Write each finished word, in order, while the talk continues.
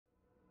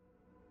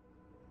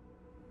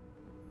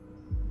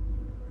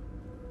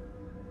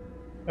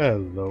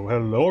Hello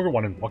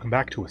everyone, and welcome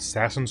back to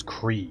Assassin's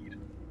Creed.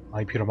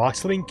 I'm Peter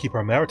Moxilin, Keeper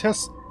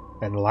Emeritus,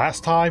 and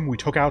last time we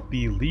took out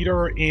the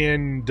leader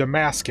in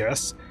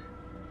Damascus,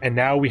 and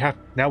now we have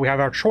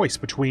our choice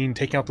between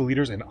taking out the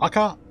leaders in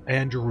Acre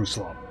and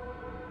Jerusalem.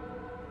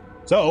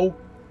 So,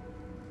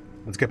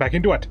 let's get back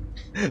into it.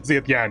 See you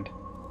at the end.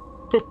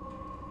 Boop.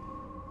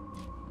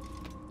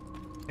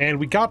 And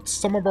we got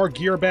some of our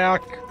gear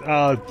back.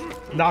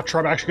 Not sure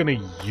I'm actually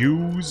going to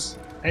use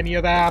any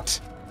of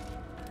that.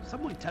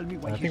 Someone tell me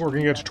what I think we're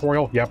going to get a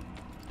tutorial. Yep.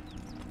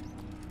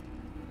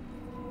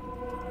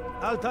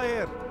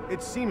 Altair,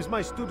 it seems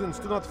my students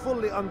do not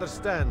fully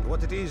understand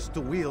what it is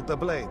to wield the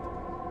blade.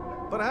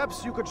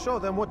 Perhaps you could show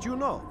them what you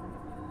know.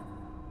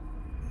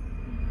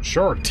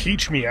 Sure,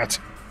 teach me it.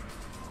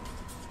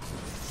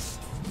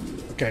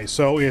 Okay,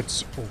 so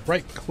it's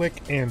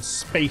right-click and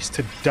space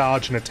to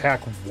dodge an attack.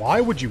 Why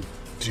would you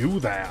do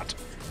that?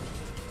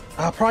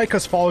 Probably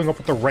because following up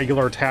with the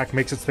regular attack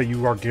makes it so that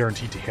you are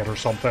guaranteed to hit or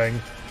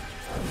something.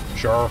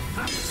 Sure.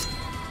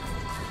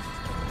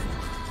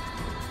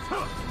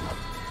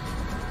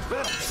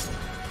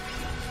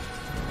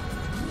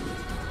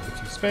 Get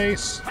some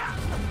space.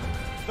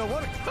 The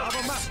work of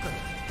a master.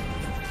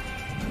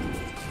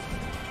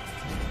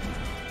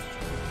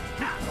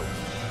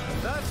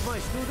 And that, my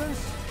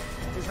students,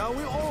 is how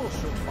we all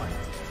should fight.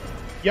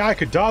 Yeah, I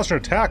could dodge an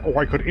attack, or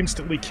I could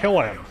instantly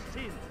kill him.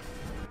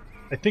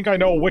 I think I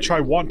know which I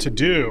want to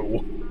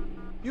do.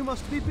 You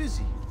must be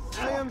busy.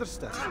 I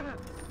understand.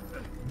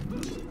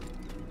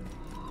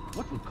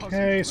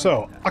 Okay,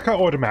 so Acre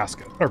or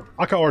Damascus, or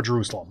Acre or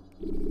Jerusalem.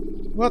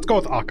 Let's go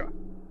with Acre.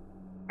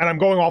 And I'm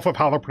going off of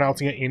how they're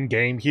pronouncing it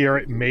in-game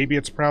here. Maybe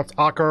it's pronounced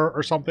Acre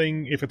or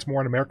something, if it's more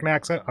an American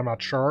accent. I'm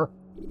not sure.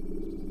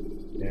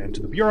 And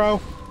to the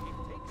Bureau.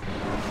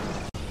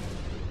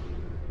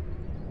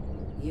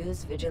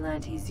 Use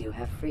vigilantes you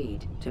have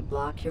freed to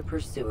block your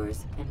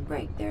pursuers and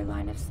break their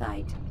line of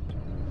sight.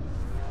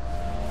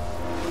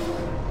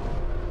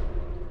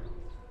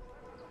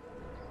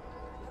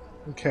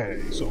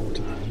 Okay, so over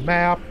to the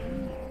map.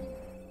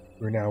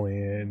 We're now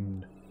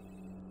in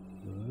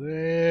this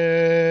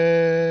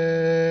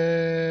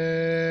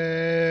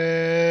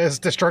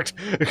district.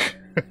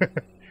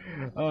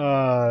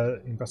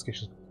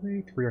 Investigations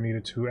complete. 3 are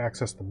needed to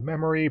access the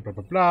memory. Blah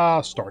blah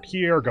blah. Start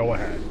here. Go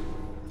ahead.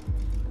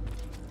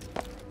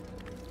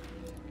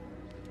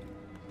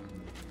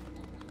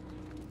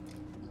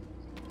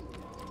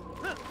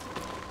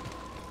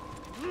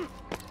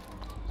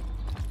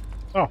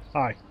 Oh,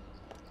 hi.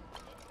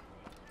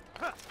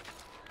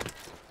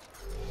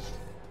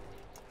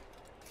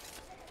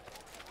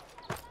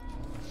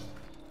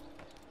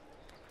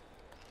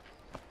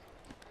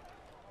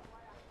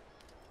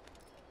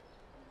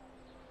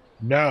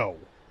 No.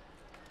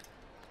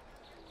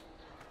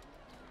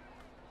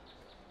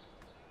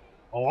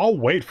 Oh, I'll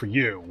wait for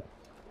you.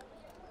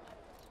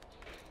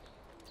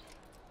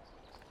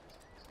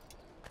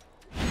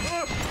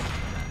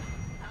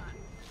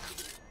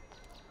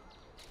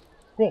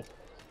 Cool.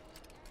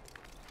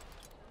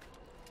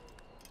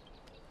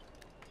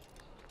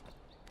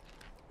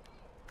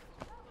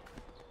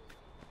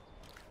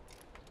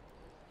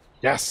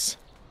 Yes!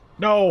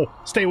 No!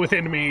 Stay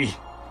within me!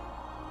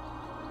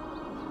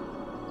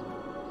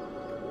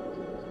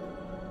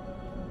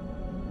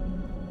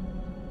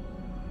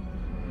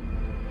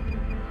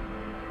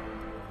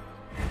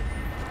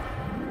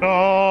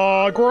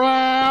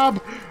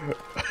 Grab!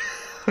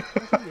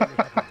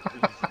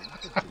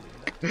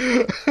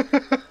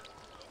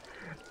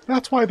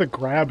 That's why the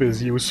grab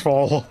is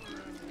useful.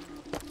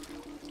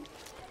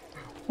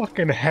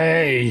 Fucking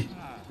hey.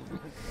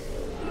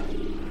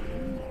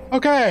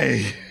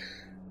 Okay.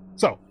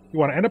 So, we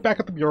want to end up back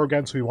at the Bureau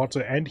again, so we want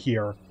to end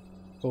here.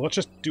 So let's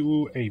just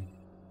do a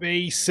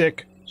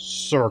basic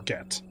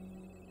circuit.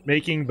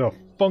 Making the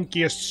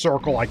funkiest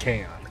circle I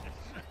can.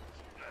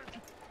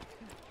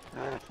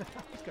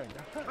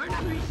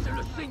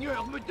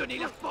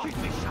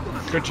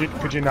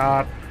 Could you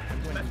not?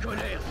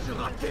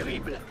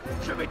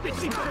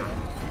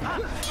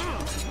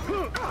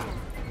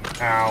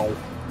 Ow.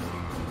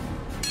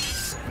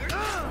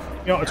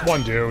 You know, it's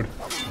one dude.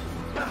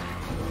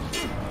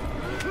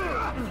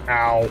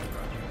 Ow.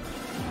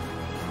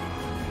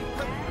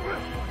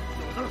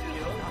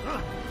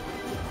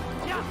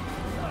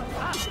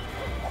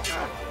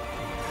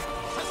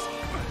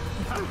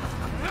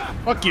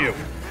 Fuck you.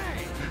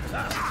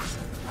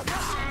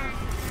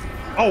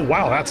 Oh,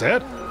 wow, that's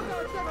it?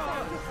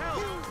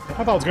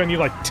 I thought I was going to need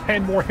like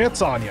 10 more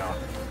hits on ya.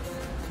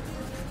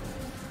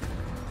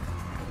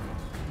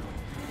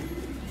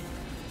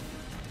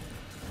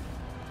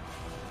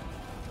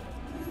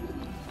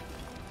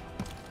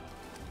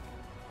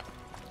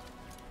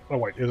 Oh,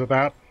 wait, is it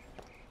that?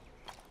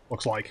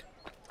 Looks like.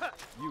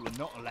 You were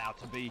not allowed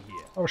to be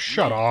here. Oh,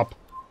 shut up.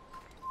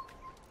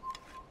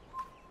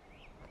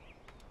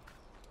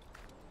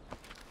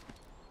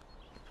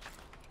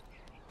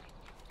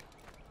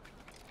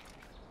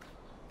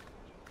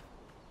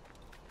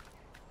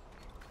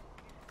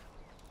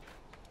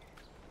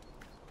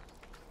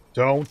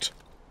 Don't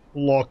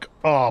look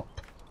up.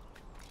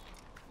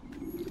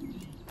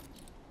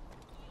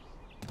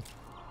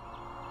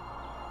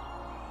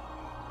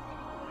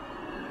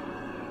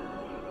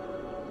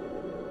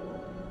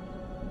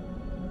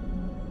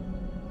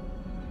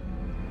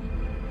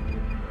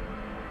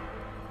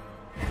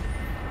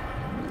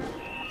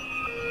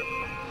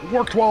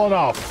 worked well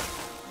enough.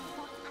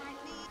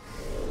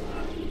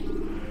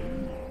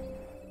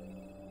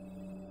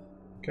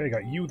 Okay,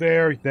 got you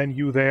there, then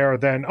you there,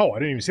 then... Oh, I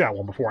didn't even see that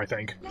one before, I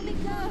think. Let me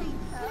go!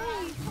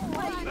 Please!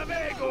 What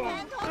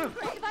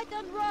have I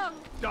done wrong?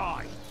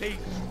 Die, thief!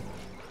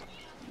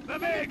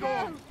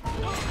 Amigo!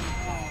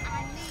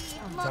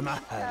 To my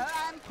hand.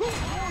 Your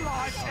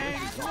life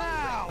ends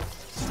now!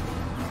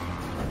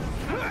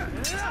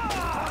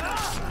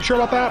 You sure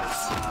about that?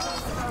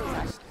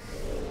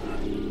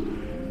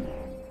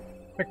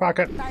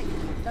 Pickpocket. So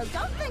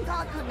don't think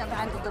I couldn't have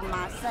handled them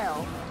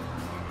myself.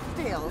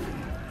 Still,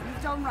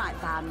 you've done right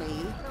by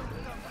me.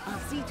 I'll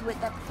see to it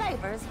that the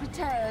favor is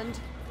returned.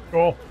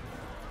 Cool.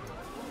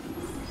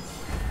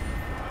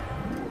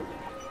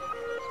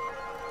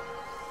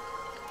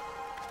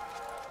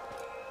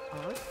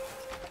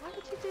 Why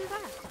would you do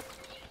that?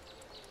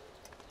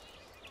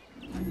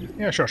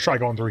 Yeah, sure, try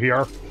going through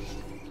here.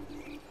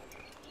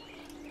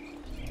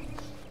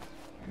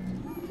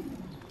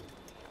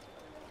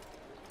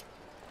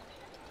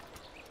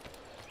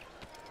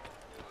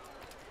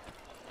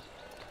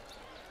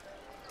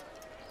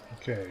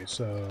 Okay,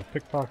 so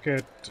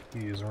pickpocket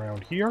is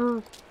around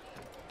here.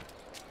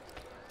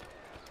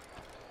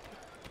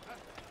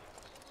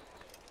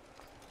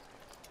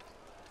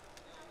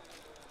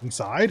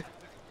 Inside.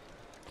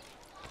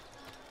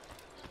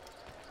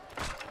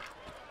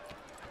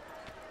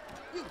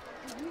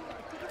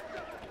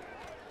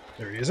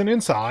 There is an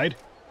inside.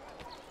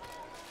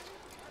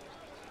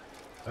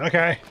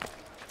 Okay.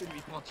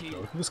 Go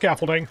through the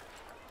scaffolding. Is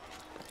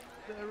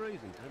there a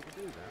reason to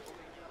do that?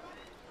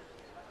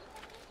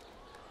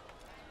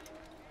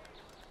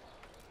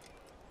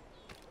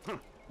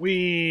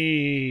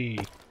 Whee!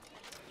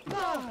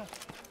 Ah,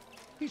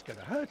 he's gonna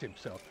hurt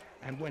himself,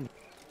 and when...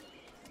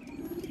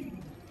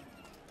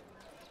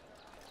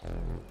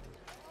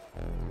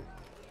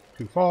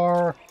 Too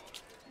far.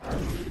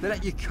 They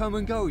let you come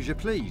and go as you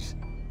please.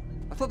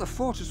 I thought the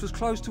fortress was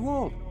closed to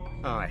all.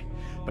 Aye,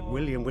 but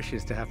William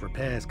wishes to have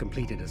repairs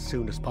completed as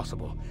soon as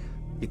possible.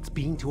 It's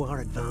been to our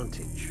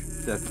advantage.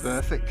 The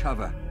perfect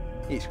cover.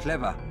 It's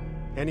clever.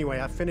 Anyway,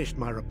 I finished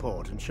my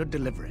report and should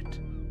deliver it.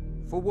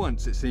 For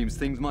once, it seems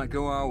things might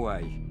go our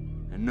way,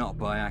 and not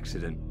by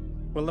accident.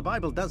 Well, the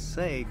Bible does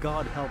say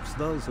God helps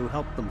those who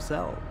help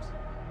themselves.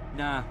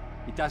 Nah,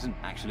 it doesn't,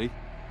 actually.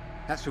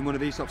 That's from one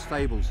of Aesop's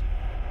fables.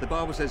 The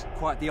Bible says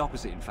quite the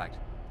opposite, in fact.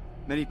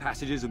 Many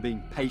passages of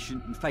being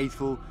patient and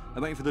faithful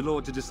and waiting for the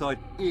Lord to decide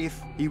if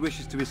he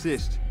wishes to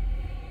assist.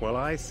 Well,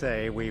 I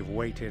say we've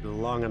waited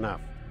long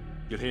enough.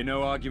 You'll hear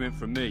no argument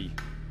from me.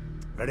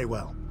 Very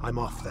well. I'm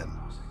off then.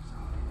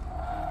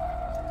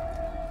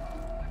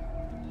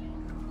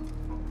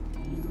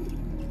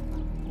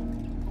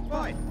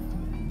 Right!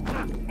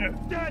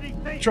 Dirty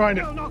thief! Trying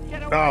to... You'll not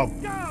get away! Oh.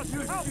 God,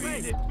 help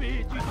me!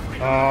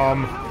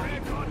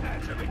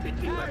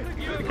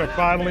 I think I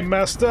finally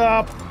messed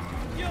up.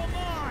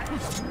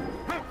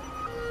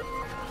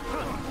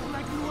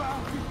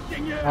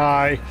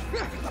 Hi.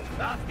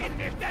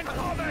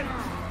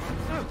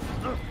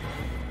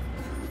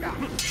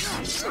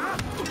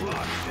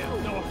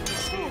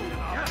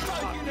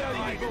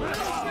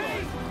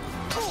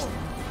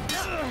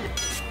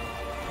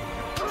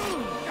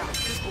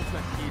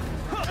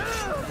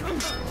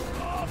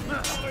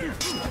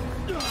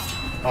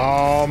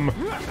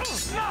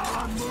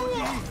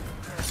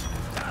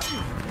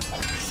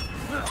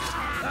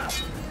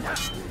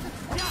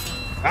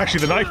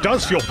 Actually, the knife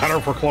does feel better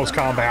for close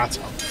combat.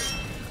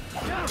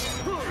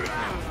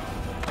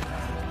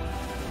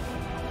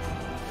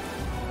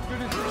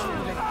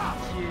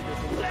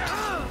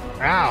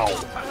 Ow.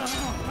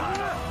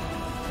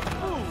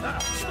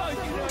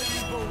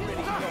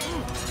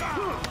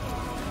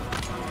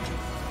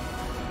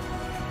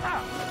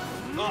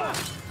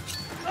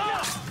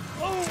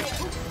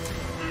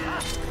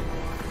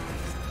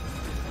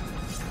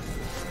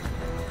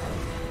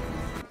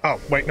 Oh,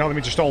 wait, no, that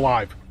means you're still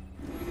alive.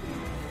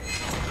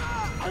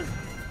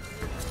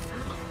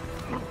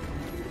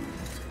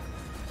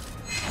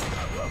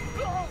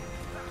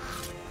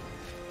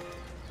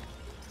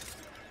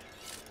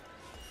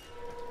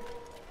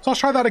 So let's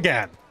try that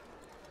again.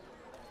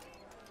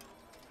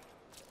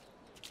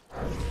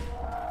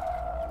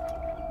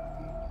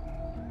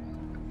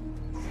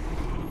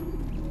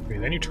 Okay,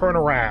 then you turn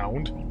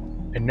around,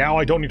 and now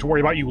I don't need to worry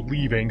about you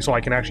leaving, so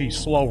I can actually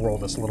slow roll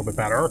this a little bit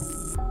better.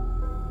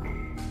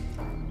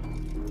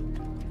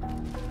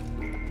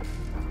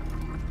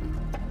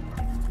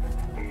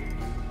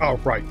 Oh,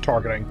 right,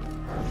 targeting.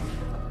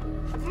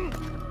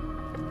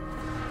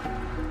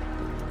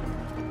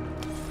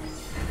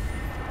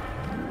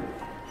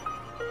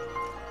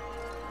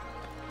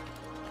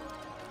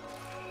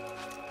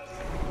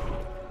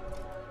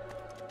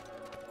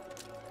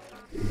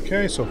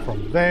 Okay, so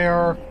from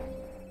there,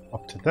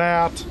 up to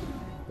that,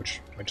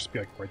 which might just be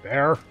like right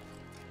there.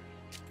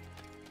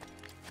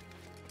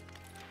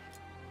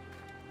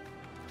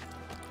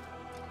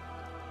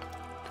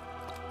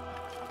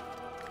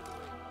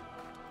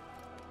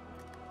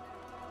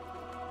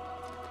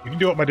 You can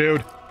do it, my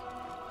dude.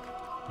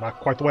 Not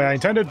quite the way I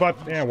intended, but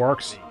yeah, it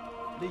works.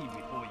 Leave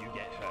before you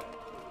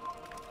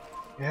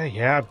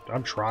Yeah,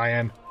 I'm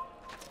trying.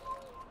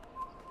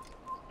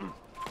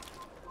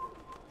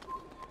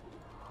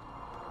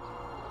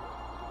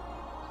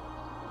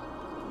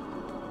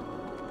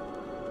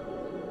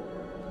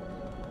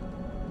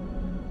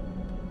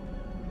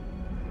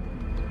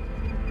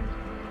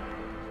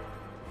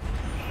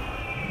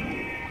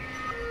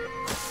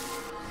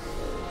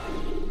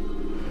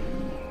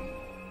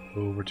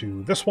 Over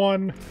to this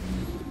one.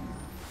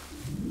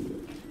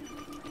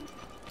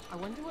 I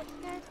wonder what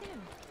scares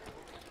him.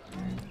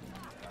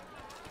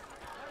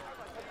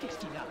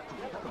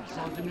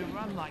 Causing him to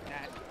run like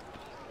that.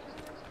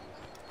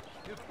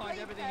 You'll find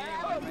everything here,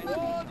 my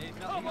friend. There's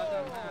nothing I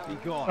don't have. Be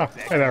gone. Oh,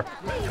 hey there.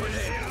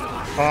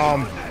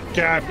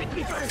 God.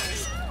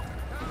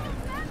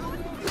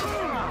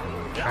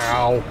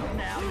 Ow.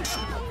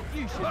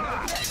 You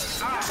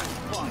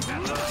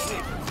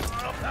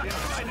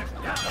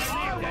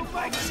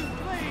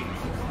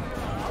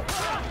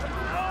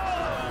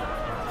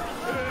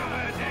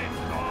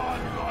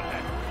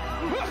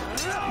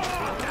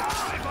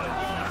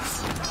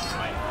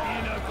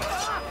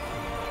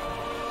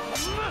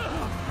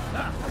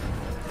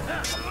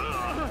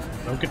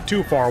Don't get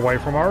too far away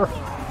from her.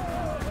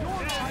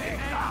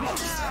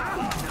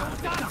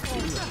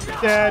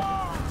 Dead.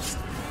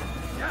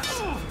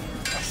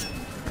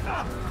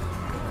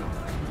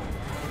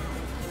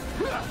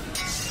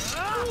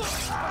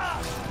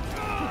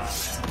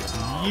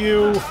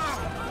 You.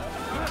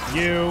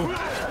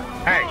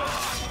 Hey.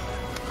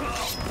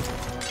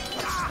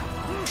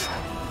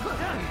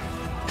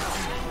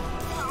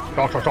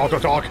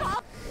 Talk.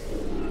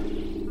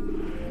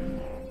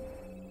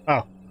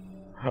 Oh.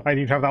 I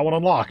didn't have that one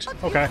unlocked.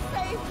 Okay. You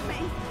saved me.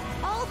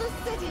 All the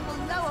city will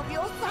know of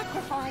your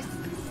sacrifice.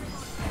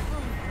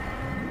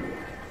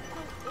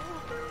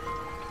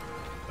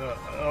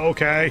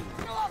 Okay.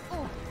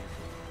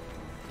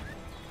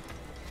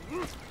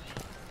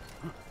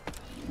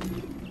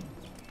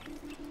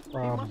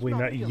 Probably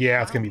not.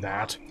 Yeah, it's gonna be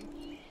that.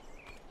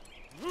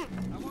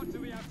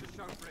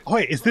 Oh,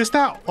 wait, is this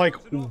not like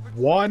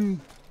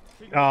one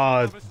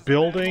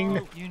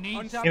building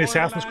in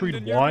Assassin's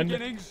Creed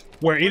 1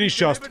 where it is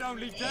just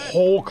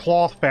whole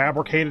cloth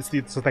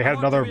fabricated so they had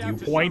another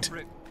viewpoint?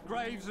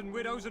 Graves and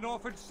widows and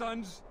orphaned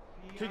sons.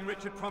 King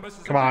Richard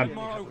promises Come on.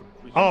 tomorrow.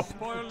 Up,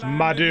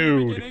 my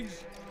dude.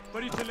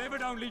 But he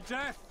delivered only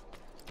death.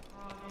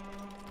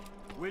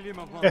 William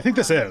of Yeah, I think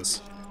this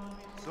is.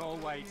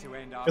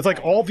 It's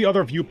like all the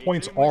other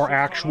viewpoints are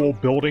actual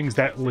buildings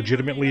that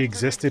legitimately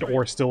existed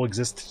or still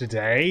exist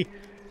today.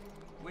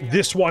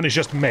 This one is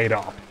just made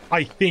up.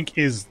 I think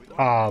that's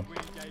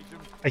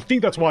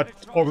what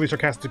Overly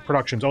Sarcastic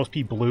Productions,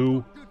 OSP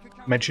Blue,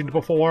 mentioned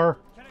before.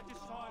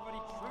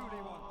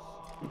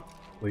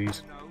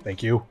 Please.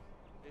 Thank you.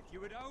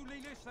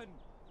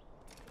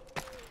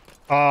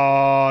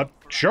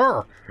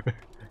 Sure.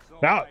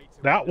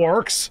 That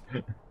works.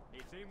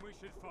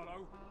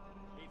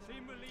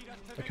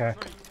 Okay.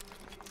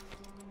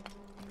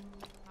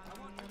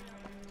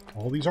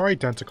 All these are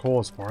identical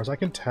as far as I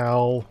can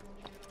tell.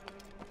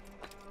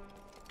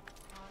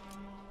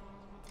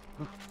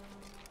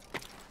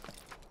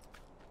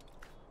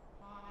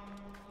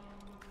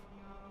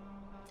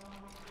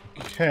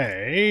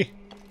 Okay.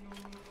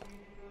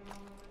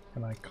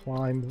 Can I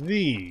climb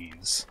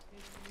these?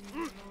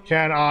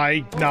 Can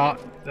I not?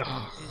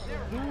 Ugh.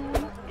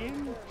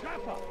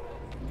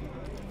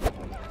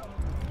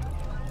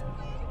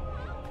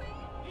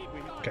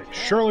 Okay,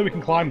 surely we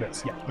can climb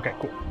this. Yeah, okay,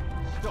 cool.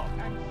 stop.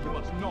 You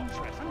must not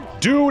trespass.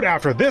 Dude,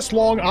 after this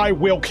long, I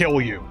will kill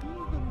you.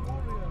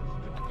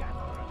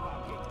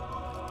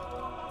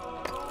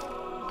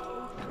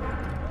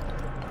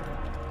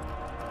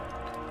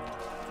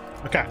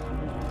 Okay.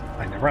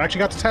 I never actually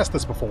got to test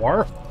this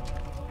before.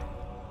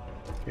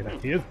 Okay,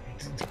 that is...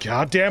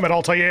 God damn it,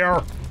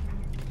 Altair!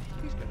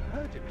 He's gonna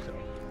hurt himself,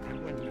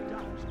 and when he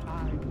does,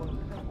 I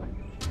won't know.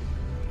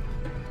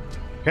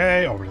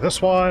 Okay, over to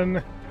this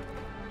one.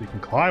 You can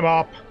climb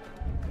up.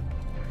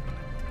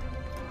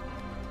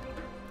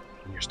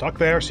 And you're stuck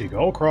there, so you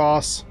go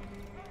across.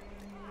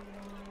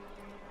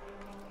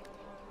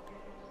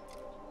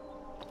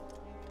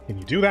 Can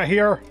you do that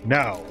here?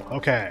 No.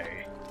 Okay.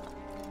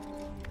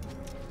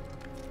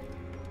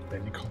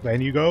 Then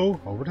you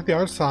go over to the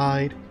other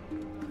side.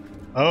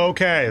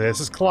 Okay, this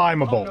is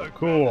climbable.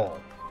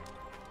 Cool.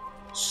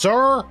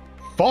 Sir,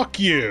 fuck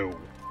you.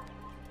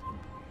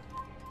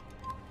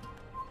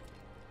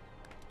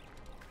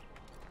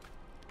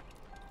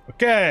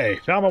 Okay,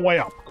 found my way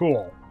up.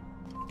 Cool.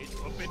 It's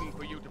forbidden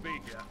for you to be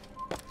here.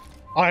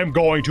 I'm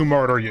going to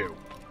murder you.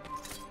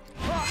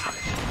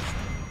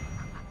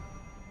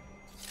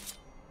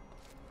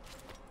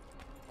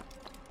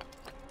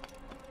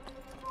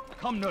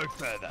 Come no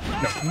further.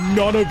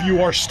 No, none of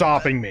you are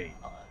stopping me.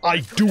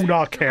 I do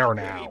not care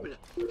now.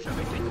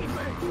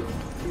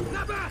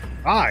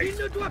 Hi.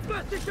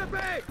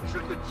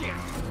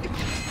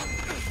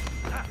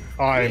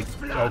 I'm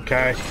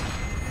okay.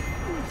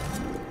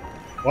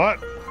 What?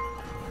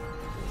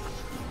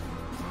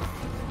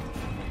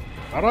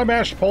 How did I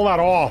manage to pull that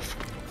off?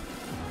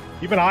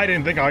 Even I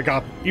didn't think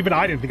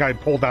I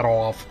pulled that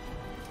off.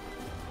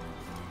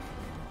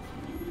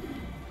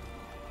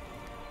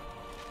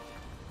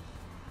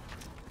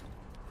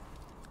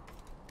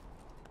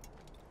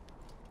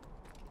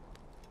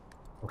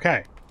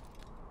 Okay.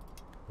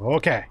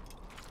 Okay.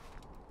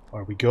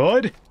 Are we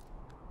good?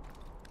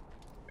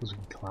 Because we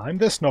can climb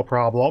this, no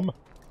problem.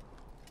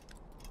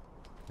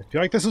 I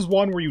feel like this is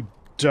one where you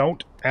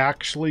don't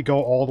actually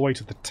go all the way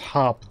to the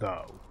top,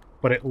 though.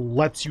 But it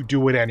lets you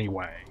do it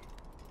anyway.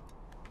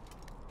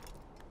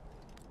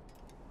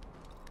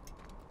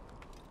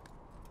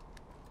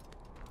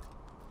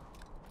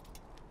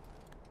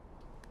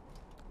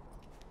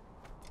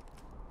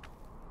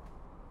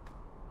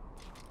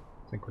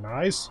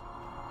 Synchronize.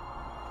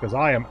 Because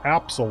I am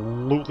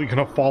absolutely going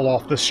to fall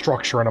off this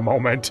structure in a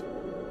moment.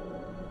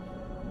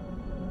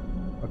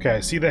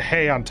 Okay, see the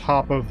hay on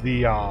top of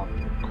the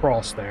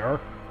cross there.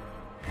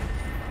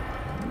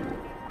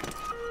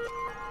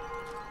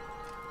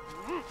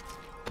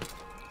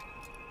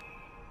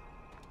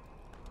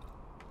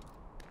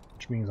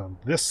 Which means on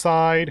this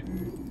side...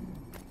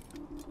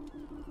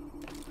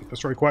 Get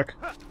this really quick.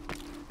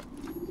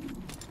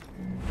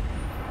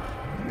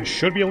 This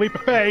should be a leap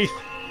of faith.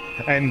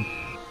 And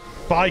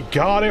by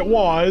God, it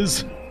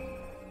was!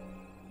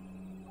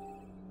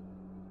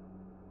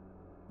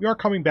 We are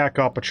coming back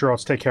up, but sure,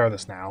 let's take care of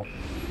this now.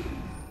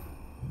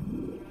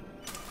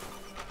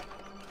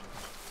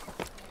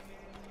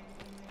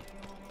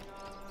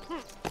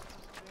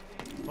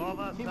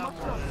 He must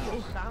have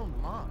full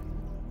sound mind.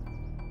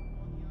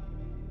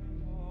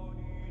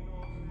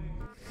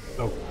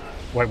 Oh,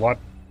 wait, what?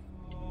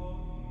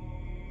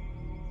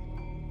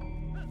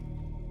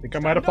 I think I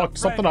might have fucked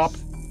something up.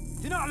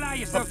 Do not allow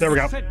yourself there we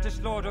to go. be sent to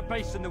slaughter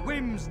based on the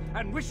whims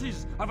and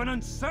wishes of an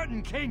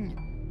uncertain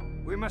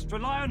king. We must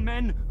rely on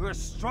men who are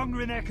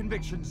stronger in their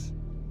convictions.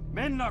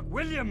 Men like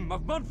William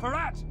of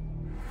Montferrat.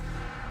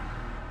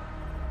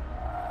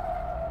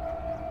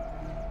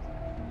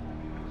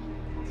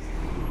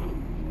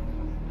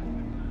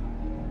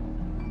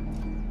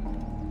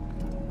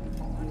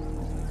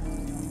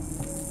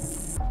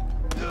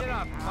 Get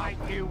up, fight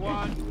you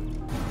one.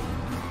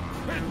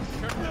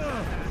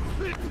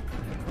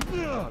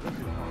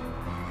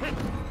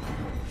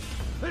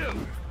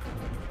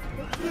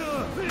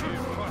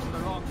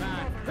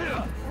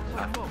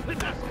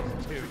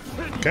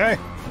 Okay,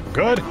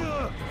 good.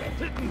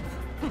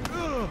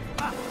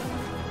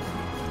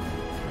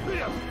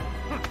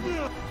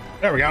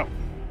 There we go.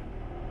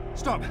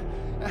 Stop.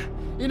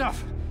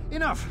 Enough.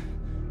 Enough.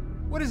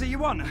 What is it you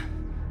want?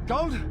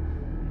 Gold?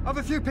 I've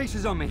a few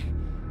pieces on me.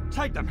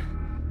 Take them.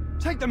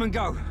 Take them and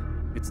go.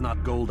 It's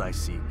not gold I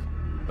seek,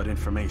 but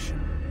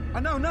information. I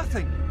know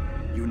nothing.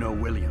 You know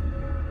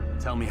William.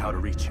 Tell me how to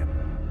reach him.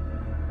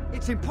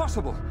 It's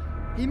impossible.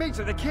 He meets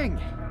with the king.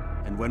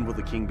 And when will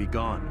the king be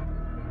gone?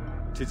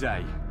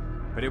 Today.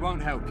 But it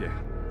won't help you.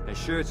 They're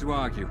sure to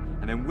argue,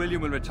 and then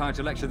William will retire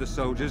to lecture the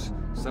soldiers.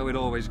 So it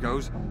always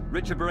goes.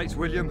 Richard berates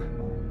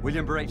William.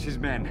 William berates his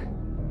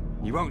men.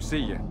 He won't see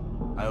you.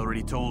 I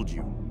already told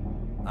you.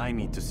 I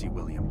need to see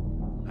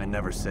William. I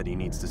never said he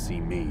needs to see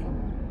me.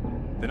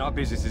 Then our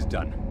business is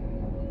done.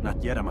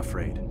 Not yet, I'm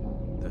afraid.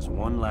 There's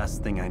one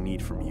last thing I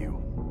need from you.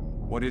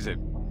 What is it?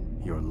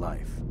 Your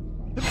life.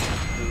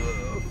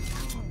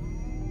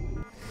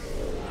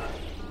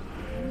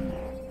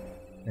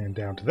 And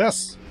down to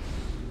this.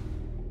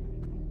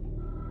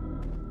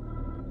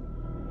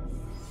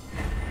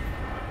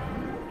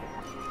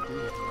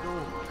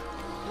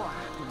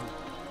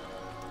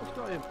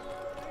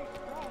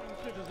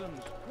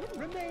 Citizens,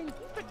 remain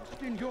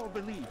fixed in your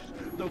beliefs,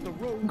 though the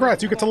road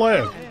Congrats, you get to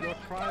live. and your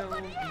trials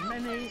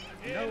many,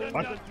 know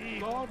What? that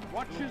God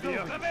watches over you.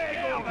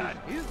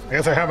 I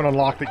guess I haven't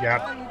unlocked it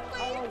yet.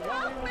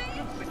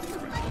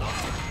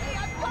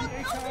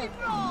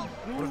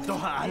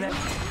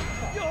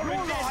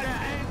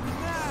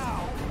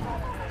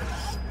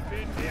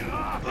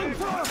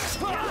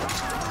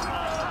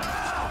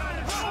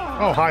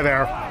 Oh, hi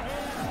there.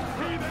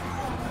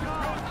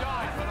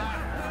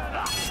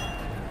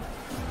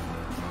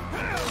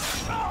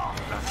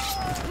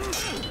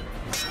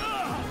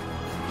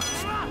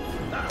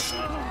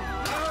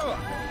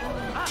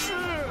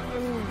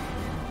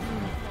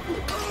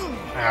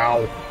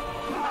 Ow.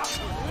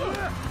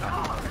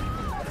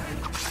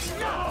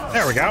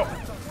 There we go.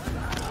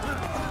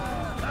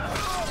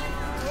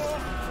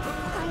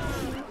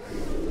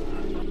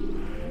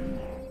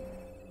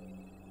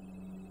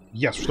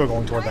 Yes, we're still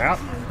going toward that.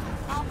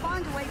 I'll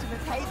find a way to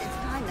repay this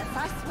kindness,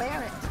 I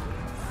swear it.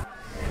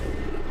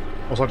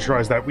 Also, to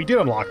realize that we did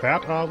unlock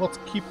that. Let's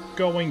keep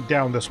going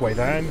down this way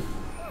then.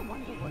 I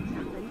wonder what's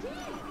happened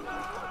here.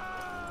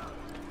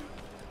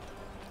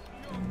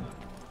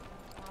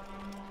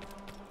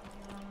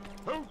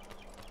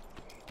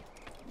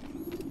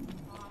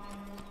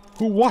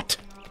 Who what?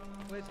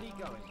 Where's he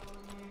going?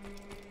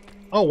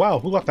 Oh wow,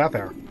 who left that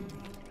there?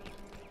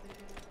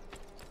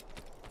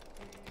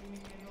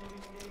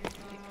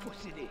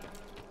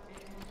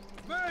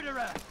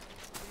 Murderer!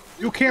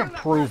 You can't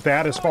prove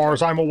that as far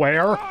as I'm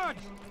aware.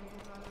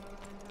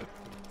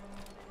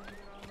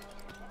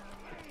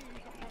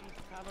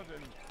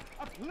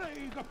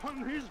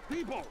 and his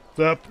people.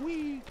 Yep.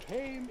 We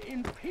came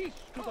in peace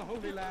to the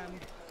Holy Land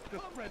to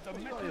spread the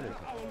message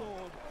of our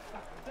Lord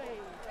that they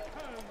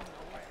turn away.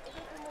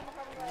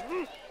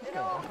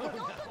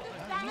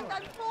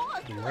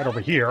 Right over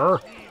here.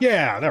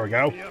 Yeah, there we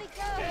go. There we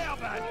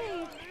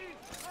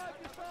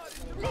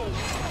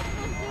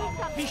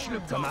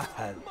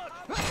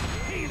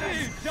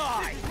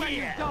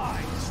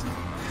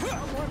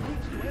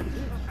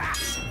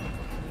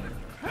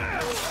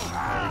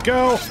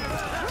go.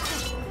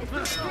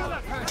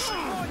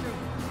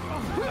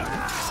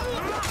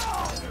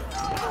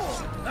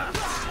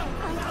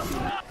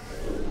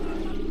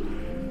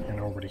 And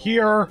over to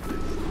here.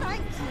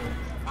 Thank you.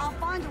 I'll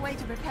find a way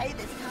to repay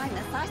this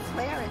kindness, I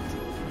swear it.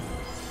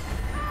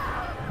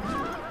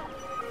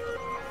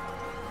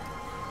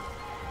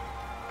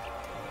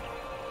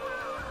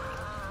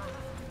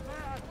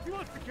 He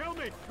wants to kill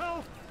me.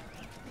 Help!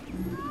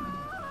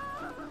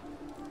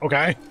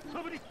 Okay.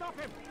 Somebody stop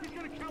him. He's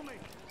gonna kill me.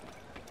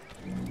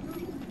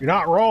 You're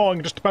not wrong.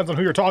 It just depends on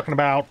who you're talking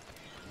about.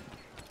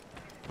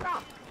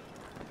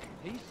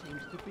 He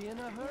seems to be in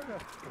a hurry.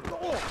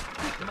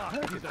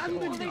 I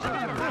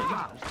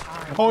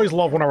always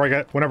love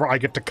whenever I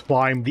get to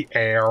climb the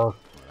air. Well,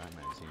 that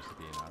man seems to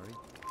be in a hurry.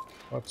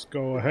 Let's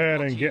go ahead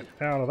and get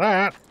out of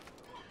that.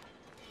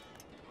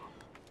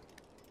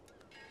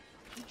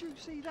 Did you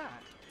see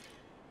that?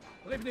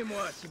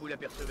 Prévenez-moi si vous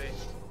l'apercevez.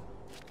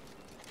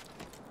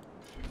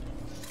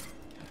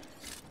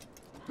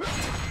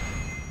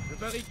 Je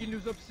parie qu'il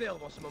nous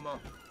observe en ce moment.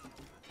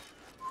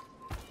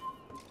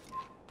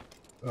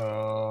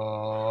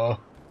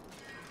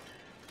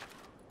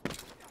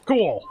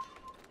 Cool.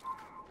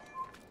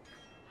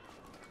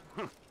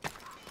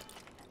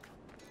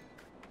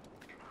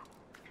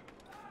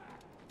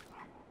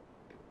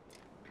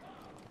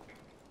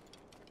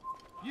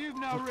 You've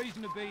no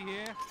reason to be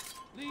here.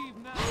 Leave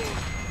now.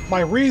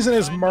 My reason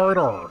is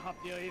murder.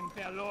 Habt ihr ihn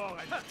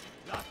verloren?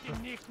 Lasst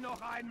ihn nicht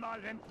noch einmal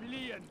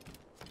entfliehen.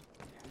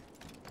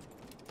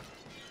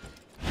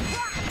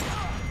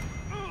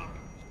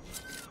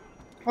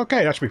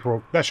 Okay,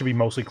 that should be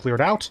mostly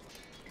cleared out.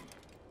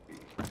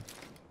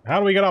 How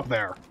do we get up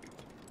there?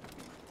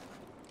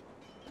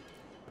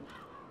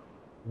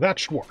 That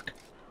should work.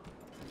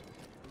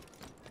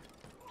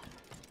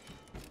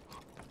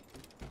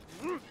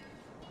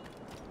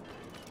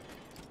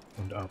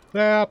 And up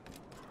that.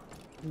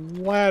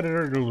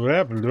 Ladder.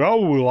 Oh,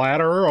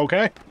 ladder,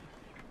 okay.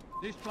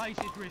 This place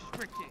is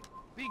restricted.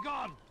 Be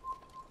gone.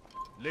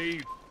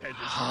 Leave, peasants.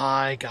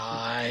 Hi, You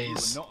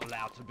guys. are not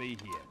allowed to be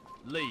here.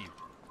 Leave.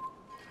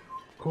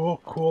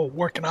 Cool, cool.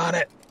 Working on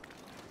it.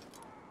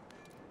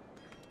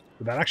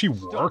 Did that actually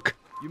work?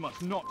 You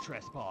must not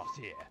trespass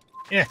here.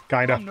 Yeah,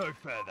 kinda. Come no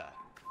further.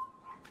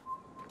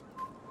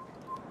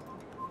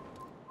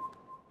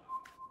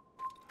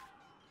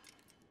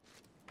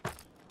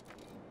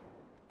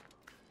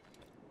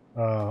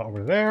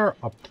 Over there,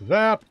 up to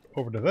that,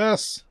 over to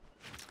this.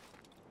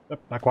 Yep,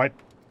 not quite.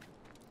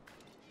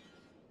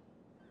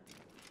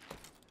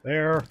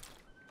 There.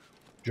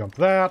 Jump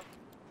that.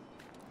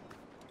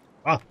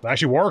 Ah, that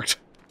actually worked.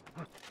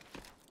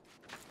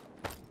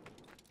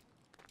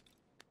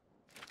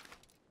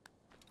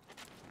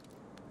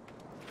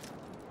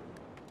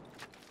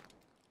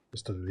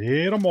 Just a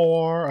little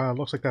more.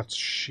 Looks like that's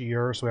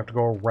sheer, so we have to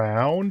go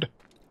around.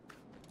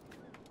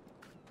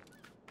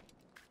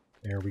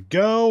 There we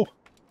go.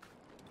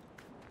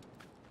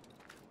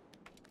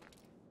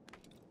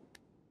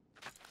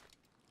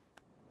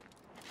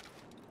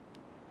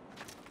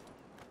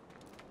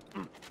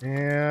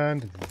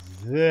 And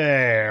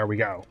there we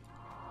go.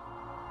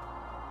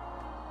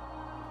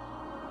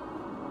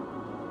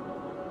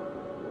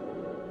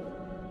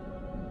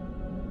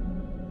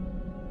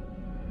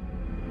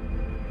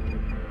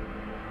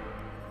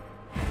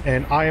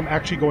 And I am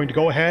actually going to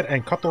go ahead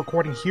and cut the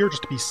recording here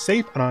just to be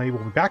safe, and I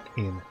will be back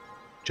in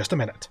just a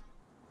minute.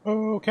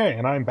 Okay,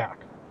 and I'm back.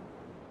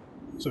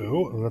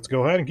 So, let's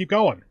go ahead and keep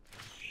going.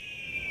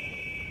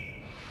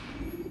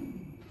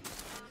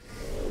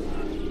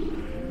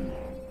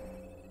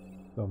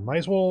 So, might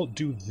as well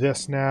do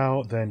this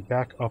now, then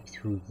back up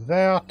through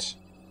that,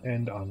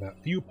 and on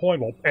that viewpoint,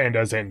 well, and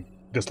as in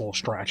this little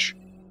stretch.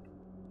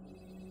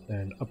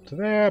 Then up to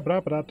there,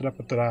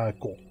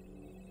 cool.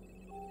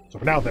 So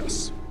for now,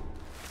 this.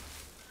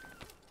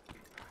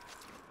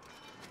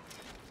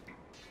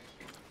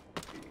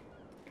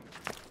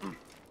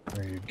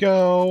 There you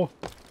go.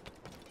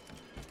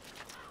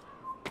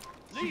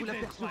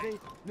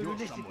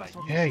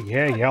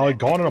 Yeah, I'll be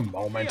gone in a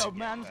moment. The old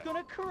man's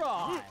gonna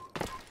cry.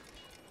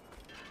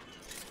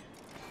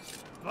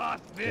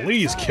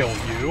 Please kill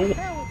you.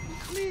 Help,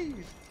 please,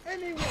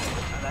 anyone.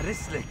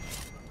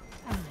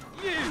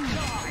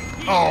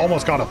 Oh,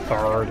 almost got a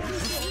third.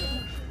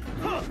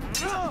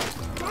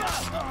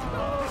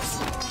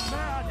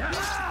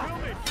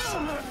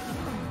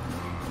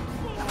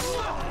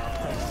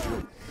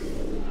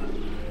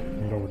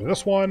 And over to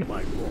this one.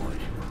 My boy,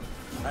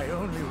 I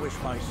only wish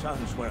my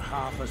sons were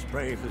half as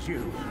brave as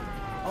you.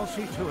 I'll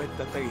see to it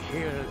that they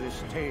hear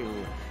this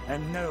tale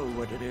and know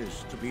what it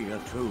is to be a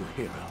true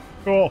hero.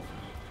 Cool.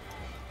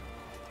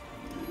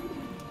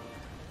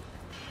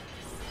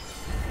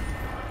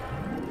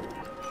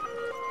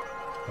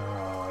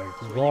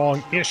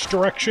 Wrong-ish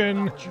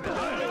direction.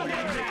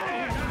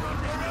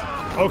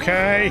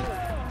 Okay.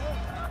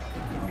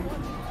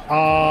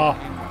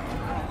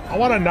 I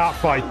want to not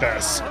fight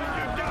this.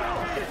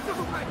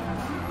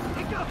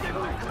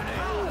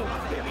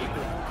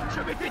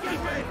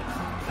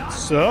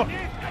 So.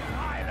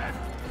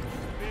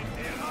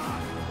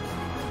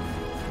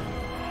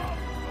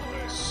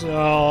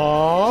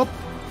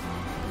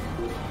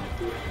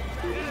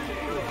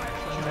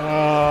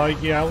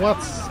 Yeah,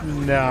 let's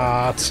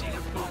not.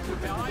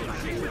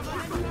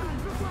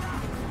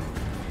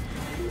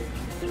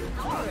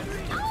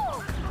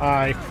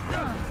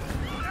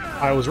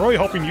 I was really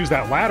hoping to use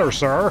that ladder,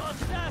 sir.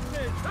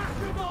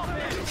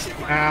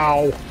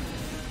 Ow.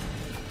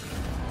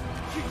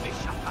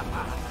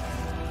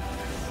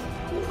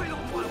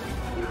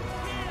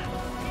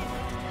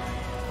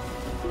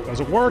 Does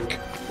it work?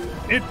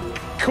 It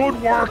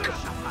could work.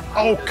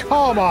 Oh,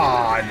 come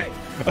on.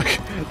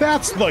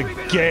 That's the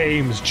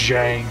game's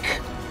jank.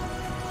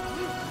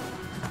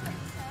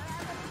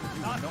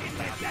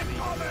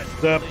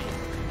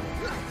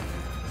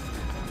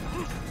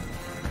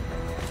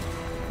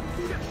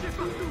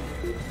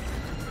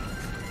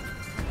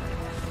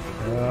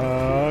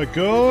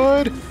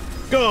 Good.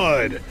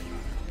 Good.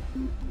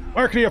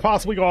 Where could he have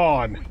possibly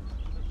gone?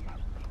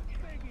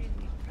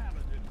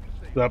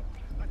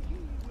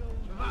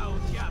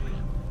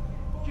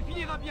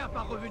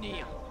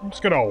 I'm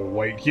just gonna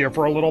wait here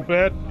for a little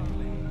bit.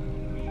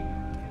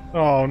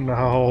 Oh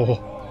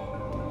no.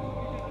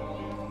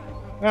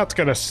 That's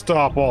gonna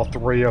stop all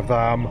three of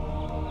them.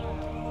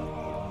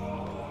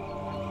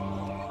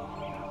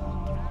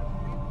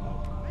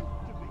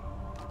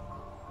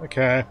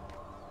 Okay.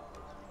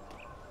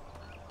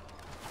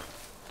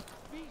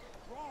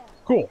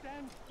 Cool.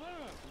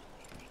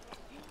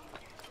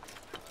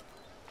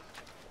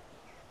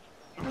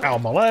 Ow,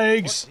 my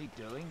legs.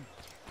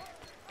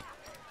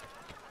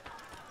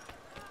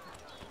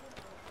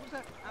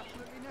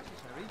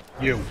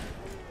 You.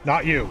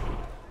 Not you.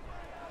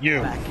 You.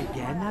 Back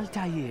again,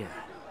 Altair.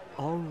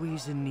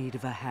 Always in need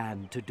of a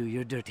hand to do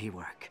your dirty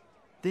work.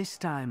 This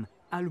time,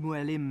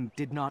 Al-Mualim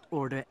did not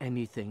order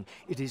anything.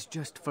 It is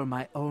just for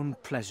my own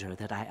pleasure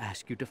that I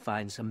ask you to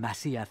find some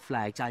Masyaf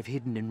flags I've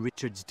hidden in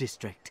Richard's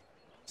district.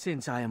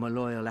 Since I am a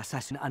loyal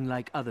assassin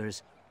unlike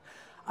others,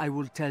 I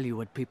will tell you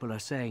what people are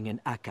saying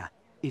in Akka.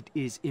 It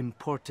is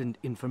important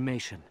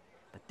information.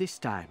 But this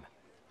time,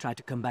 try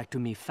to come back to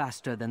me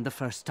faster than the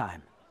first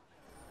time.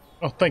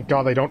 Oh, thank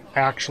God they don't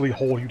actually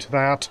hold you to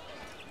that.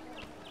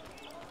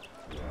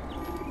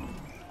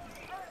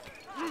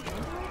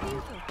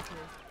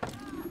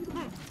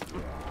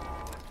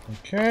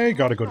 Okay,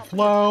 got a good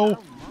flow.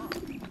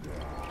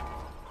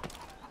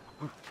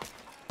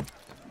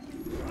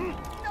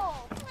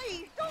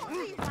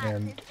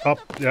 And up.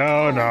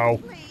 Oh,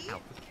 no. How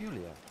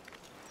peculiar.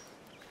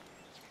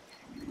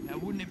 Now,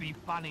 wouldn't it be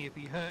funny if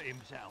he hurt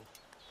himself?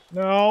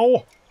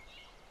 No.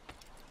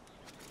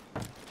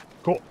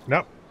 Cool.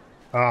 Nope.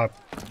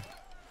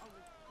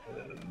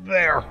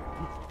 There.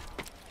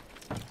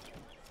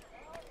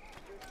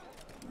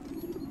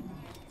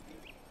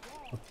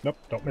 Nope,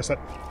 don't miss it.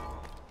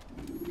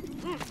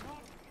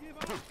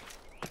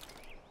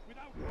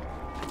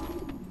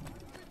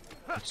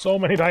 So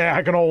many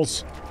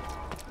diagonals.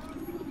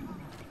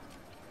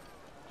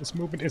 This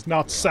movement is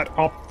not set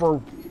up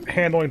for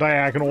handling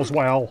diagonals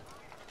well.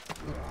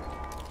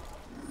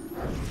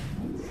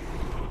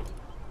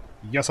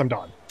 Yes, I'm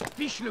done.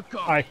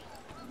 Hi.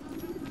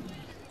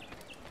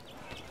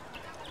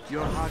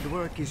 Your hard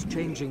work is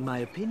changing my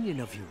opinion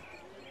of you.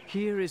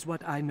 Here is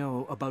what I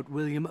know about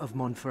William of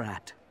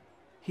Montferrat.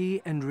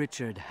 He and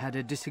Richard had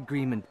a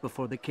disagreement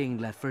before the king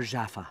left for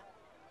Jaffa.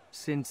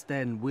 Since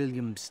then,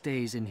 William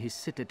stays in his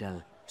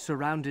citadel,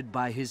 surrounded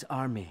by his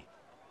army.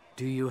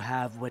 Do you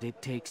have what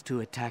it takes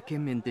to attack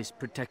him in this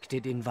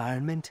protected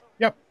environment?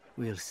 Yep.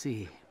 We'll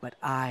see, but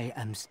I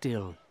am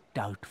still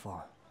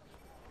doubtful.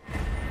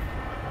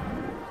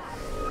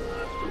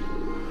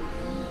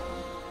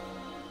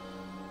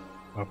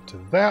 Up to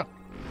that.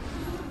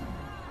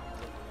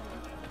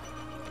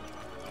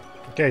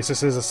 Okay, so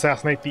this is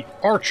assassinate the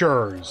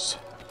archers.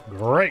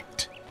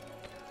 Great.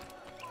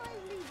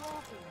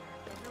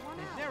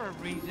 Is there a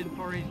reason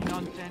for his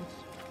nonsense?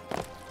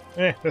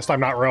 This time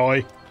not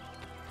really.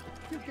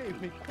 You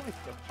gave me quite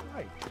the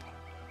fright.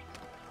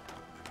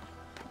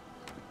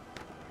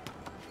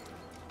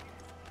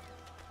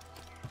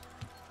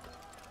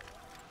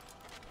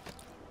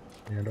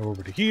 And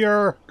over to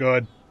here.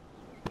 Good.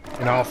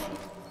 Enough.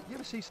 You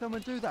ever see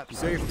someone do that?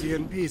 Safety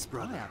and peace,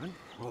 brother. I haven't.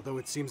 Although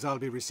it seems I'll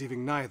be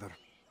receiving neither.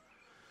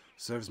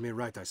 Serves me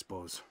right, I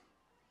suppose.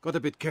 Got a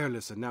bit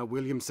careless, and now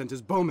William sent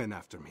his bowmen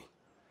after me.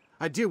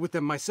 I deal with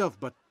them myself,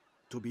 but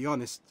to be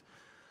honest,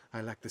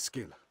 I lack the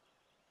skill.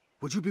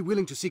 Would you be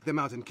willing to seek them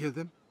out and kill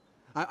them?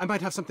 I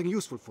might have something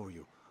useful for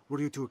you, were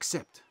you to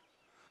accept.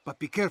 But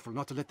be careful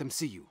not to let them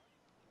see you.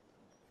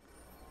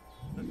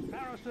 The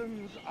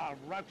Saracens are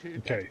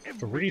routed. Okay,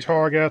 3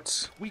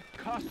 targets. We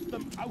cast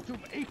them out of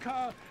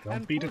Acre.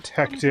 Don't be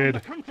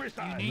detected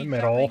in the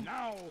middle.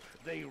 Now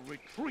they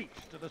retreat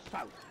to the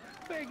south.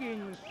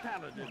 begging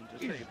Saladin to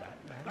say that,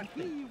 but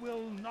he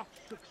will not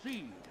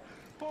succeed.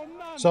 For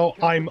none So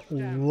can I'm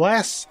withstand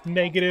less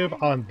negative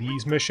on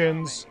these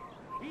missions.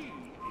 He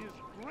is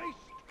graced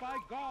by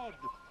God.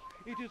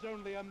 It is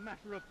only a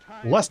matter of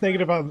time. Less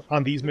negative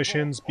on these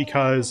missions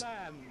because,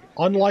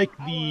 unlike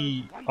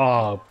the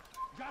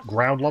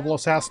ground level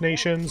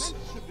assassinations,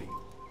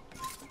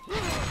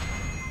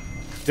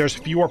 there's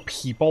fewer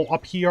people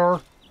up here,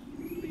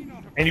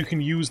 and you can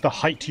use the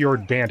height to your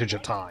advantage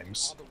at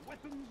times. The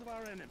weapons of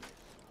our enemies.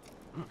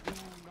 Do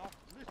not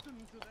listen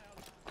to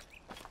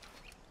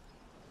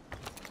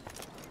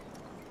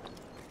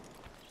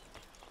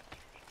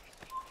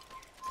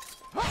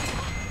their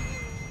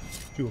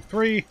 2 of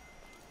 3.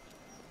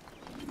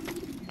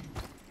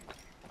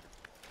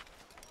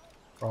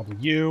 Probably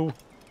you.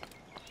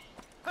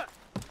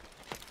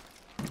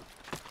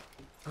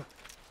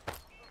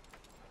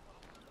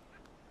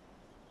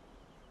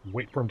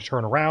 Wait for him to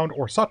turn around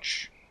or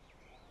such.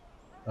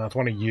 That's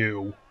one of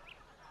you.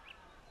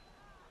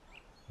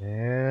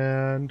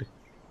 And...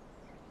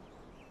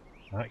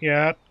 not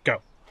yet.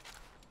 Go.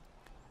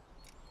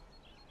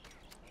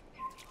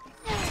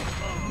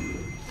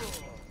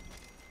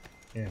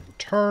 And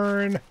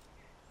return.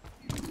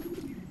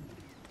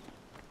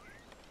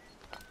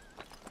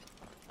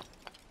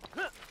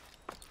 I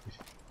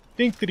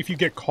think that if you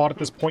get caught at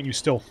this point, you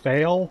still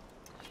fail.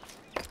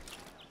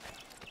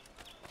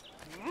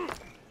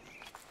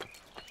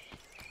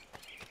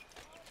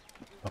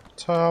 Up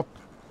top.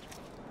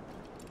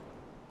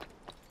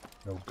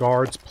 No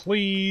guards,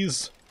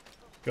 please.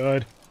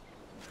 Good.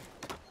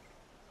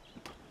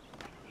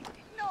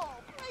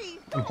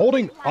 I'm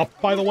holding up,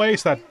 by the way,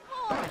 so that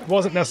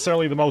wasn't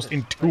necessarily the most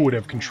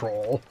intuitive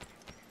control.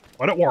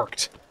 But it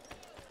worked.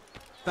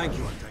 Thank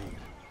you, Altair.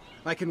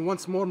 I can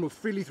once more move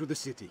freely through the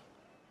city.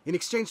 In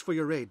exchange for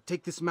your aid,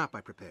 take this map I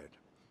prepared.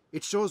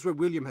 It shows where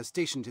William has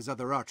stationed his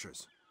other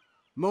archers.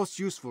 Most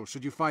useful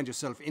should you find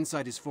yourself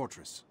inside his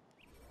fortress.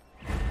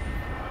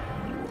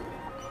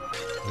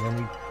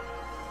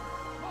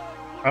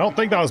 I don't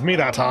think that was me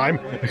that time.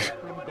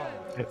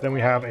 Then we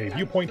have a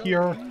viewpoint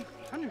here.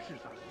 punishes us.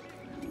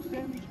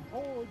 Sends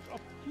hordes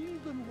of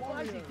heathen warriors.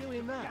 Why is he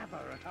doing that?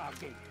 Gather at our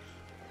gates.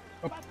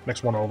 Oh,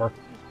 next one over. Also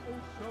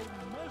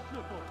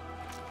merciful,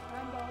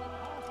 and our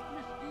past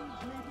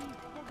misdeeds may be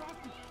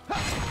forgotten.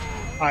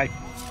 Hi.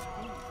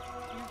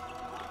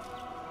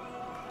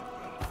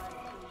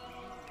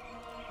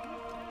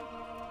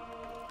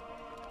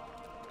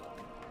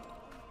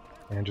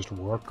 And just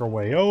work our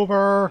way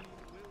over.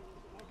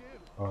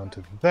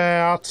 Onto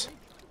that.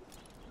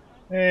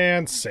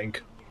 And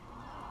sink.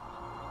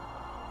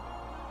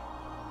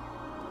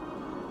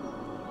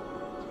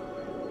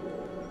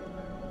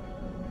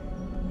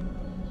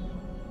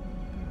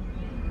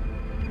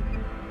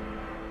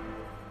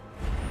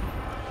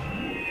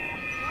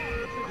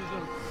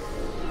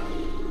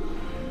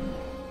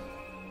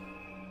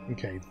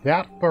 Okay,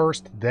 that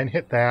first, then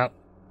hit that.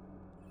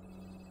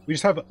 We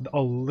just have a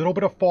little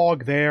bit of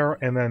fog there,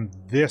 and then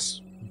this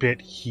bit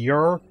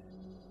here.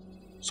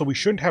 So we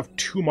shouldn't have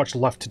too much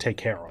left to take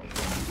care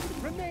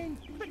of. Remain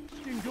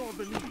fixed in your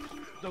beliefs,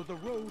 though the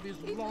road is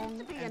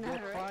long and your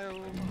trials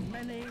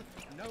many.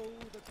 Know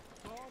that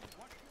God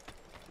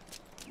watches.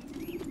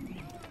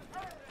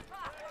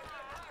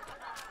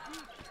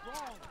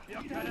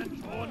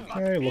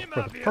 Okay, look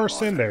for the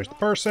person. There's the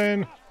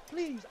person.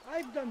 Please,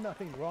 I've done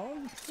nothing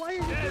wrong. Why are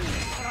you doing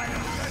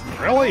this?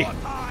 Really?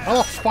 How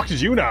the fuck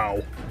did you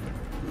know?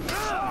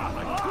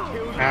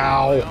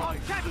 Ow.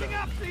 Catching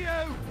up to you.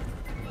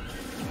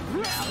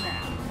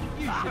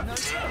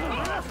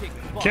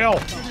 Kill!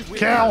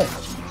 Kill!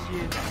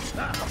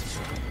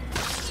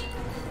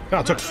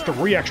 That took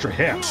 3 extra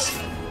hits.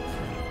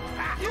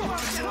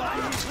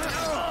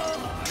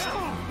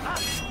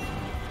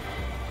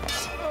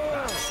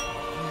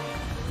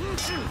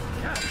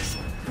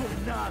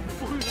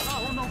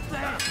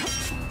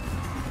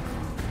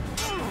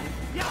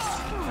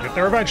 Get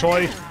there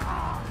eventually.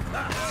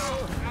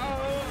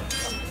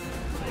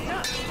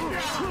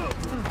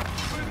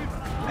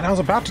 And I was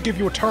about to give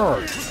you a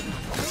turn. Is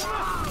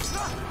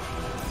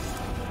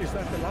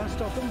that the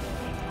last of them?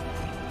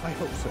 I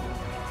hope so.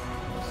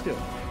 Still,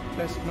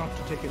 best not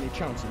to take any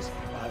chances.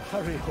 I'll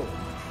hurry home.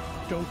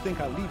 Don't think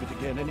I'll leave it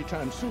again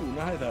anytime soon,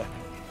 either.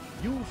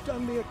 You've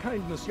done me a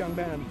kindness, young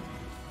man.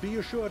 Be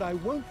assured I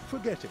won't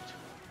forget it.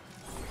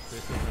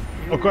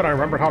 Oh good, I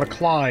remembered how to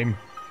climb.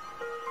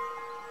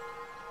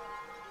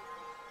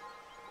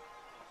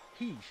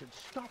 He should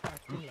stop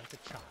acting like a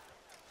child.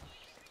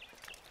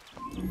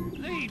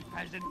 Leave,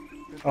 peasant.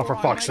 Oh, for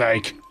fuck's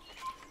sake.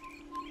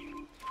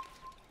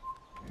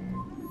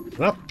 Is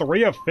that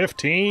 3 of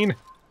 15?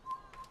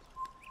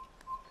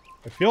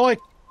 I feel like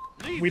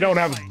we don't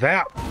have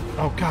that.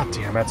 Oh, god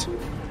damn it.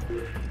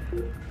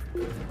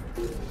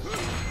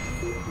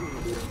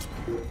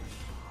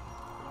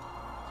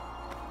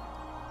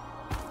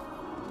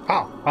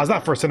 Oh, how's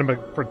that for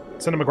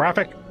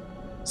cinematographic?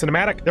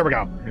 Cinematic? There we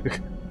go.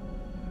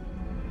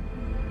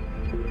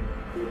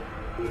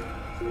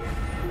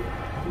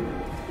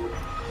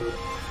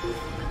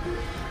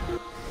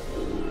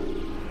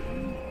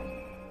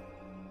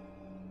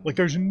 Like,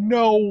 there's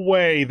no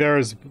way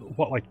there's,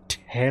 what, like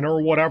 10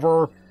 or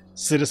whatever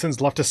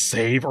citizens left to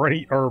save or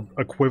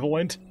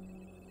equivalent?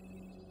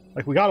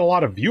 Like, we got a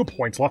lot of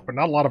viewpoints left, but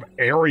not a lot of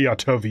area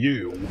to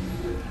view.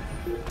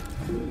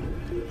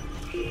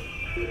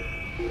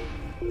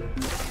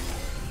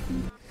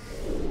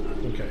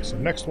 Okay, so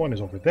next one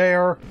is over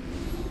there.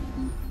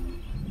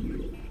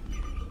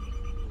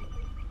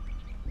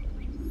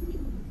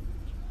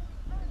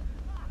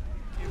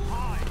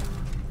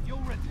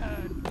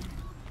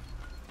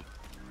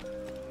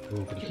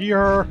 Over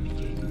here.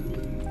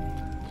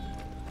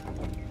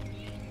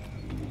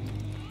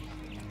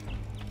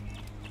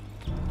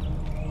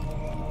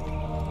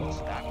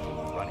 What's that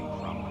fool running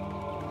from?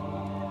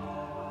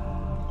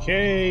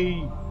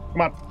 Okay.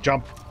 Come on,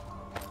 jump.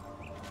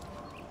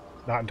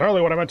 Not entirely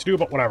what I meant to do,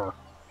 but whatever.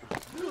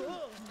 Does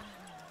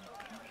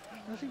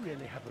he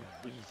really have a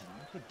reason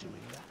for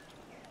doing that?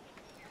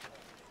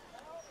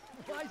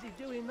 Why is he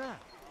doing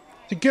that?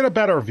 To get a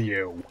better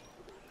view.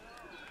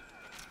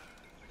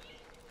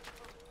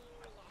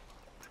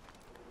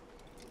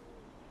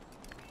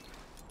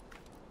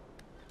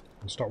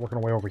 Start working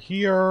our way over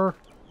here.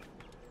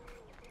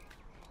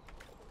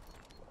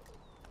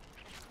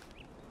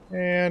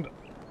 And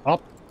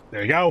up.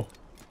 There you go.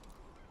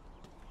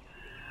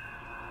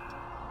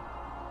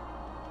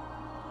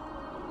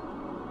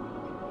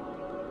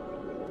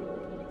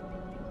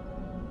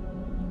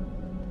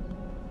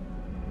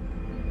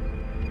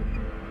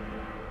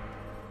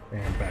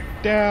 And back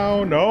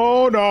down.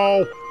 Oh,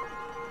 no.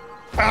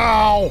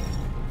 Ow!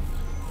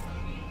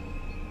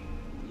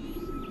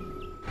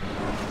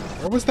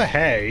 Where was the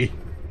hay?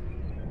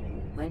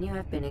 When you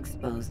have been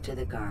exposed to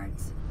the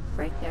guards,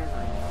 break their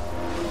line.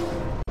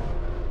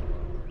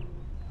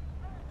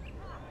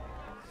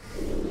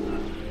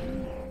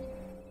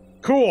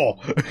 Cool!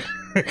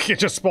 It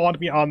just spawned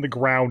me on the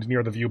ground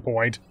near the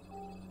viewpoint.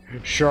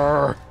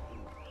 Sure.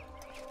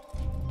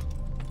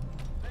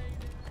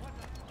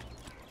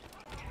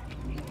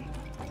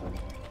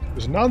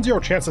 There's a non-zero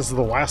chance this is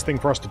the last thing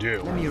for us to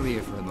do. Let me your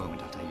ear for a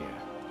moment, Altair.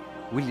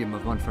 William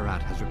of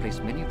Montferrat has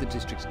replaced many of the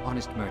district's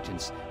honest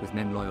merchants with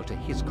men loyal to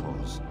his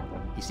cause.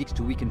 He seeks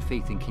to weaken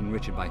faith in King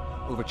Richard by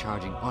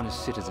overcharging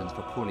honest citizens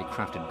for poorly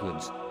crafted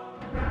goods.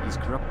 These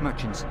corrupt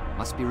merchants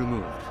must be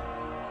removed.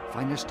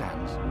 Find their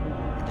stands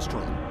and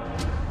destroy them.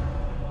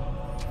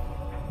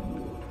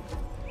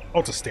 Oh,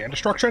 it's a stand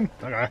destruction?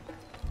 Okay.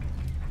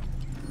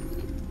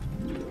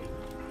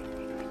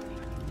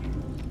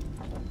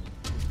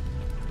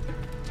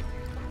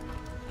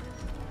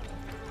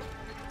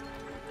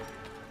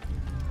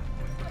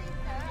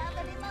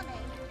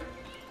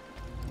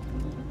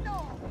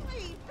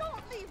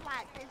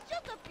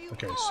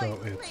 Okay, so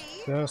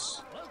it's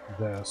this,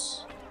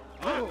 this.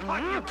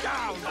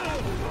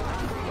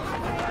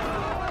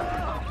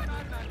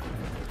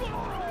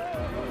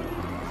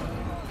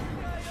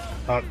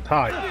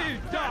 Hi.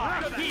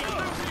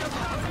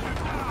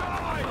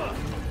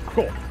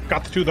 Cool.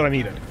 Got the two that I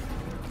needed.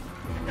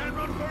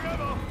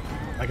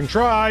 I can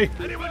try.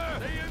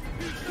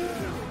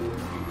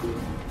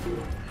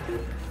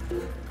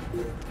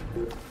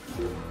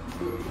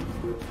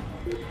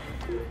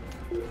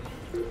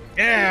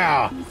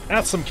 Yeah!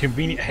 That's some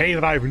convenient hay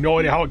that I have no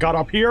idea how it got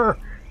up here.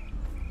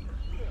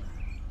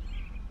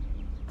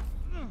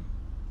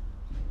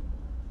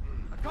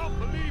 I can't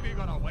believe he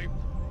got away.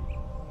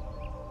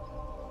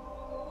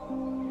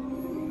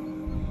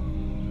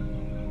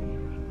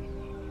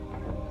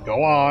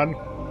 Go on.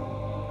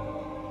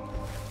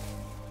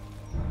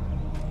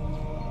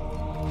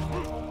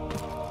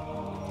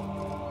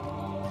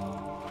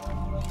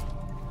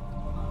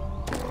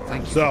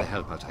 Thank you for the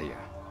help, Altair.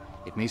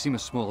 It may seem a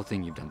small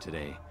thing you've done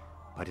today,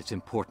 but it's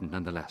important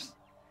nonetheless.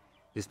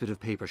 This bit of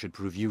paper should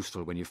prove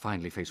useful when you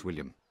finally face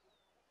William.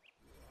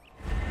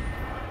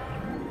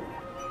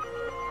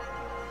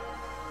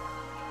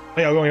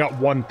 Yeah, we only got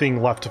one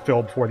thing left to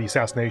fill before the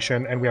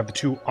assassination, and we have the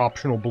two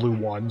optional blue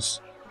ones.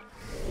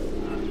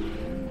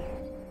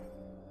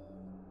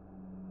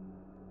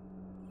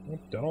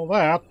 Done all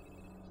that.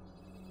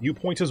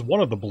 Viewpoint is one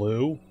of the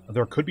blue.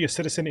 There could be a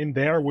citizen in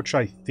there, which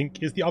I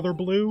think is the other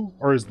blue,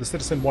 or is the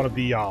citizen one of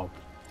the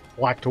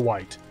black to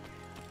white?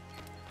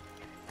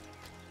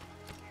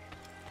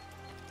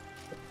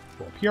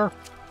 Go up here.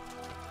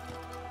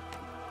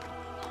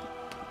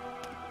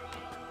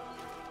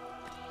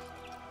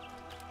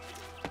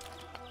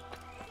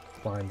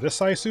 Find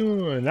this, I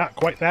assume. Not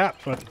quite that,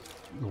 but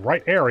the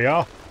right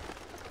area.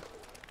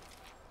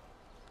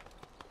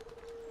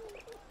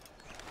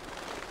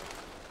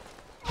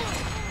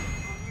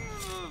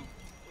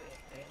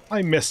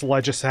 I miss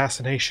ledge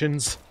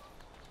assassinations.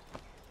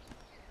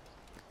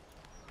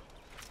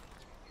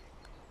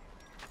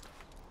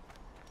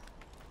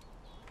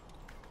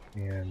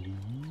 And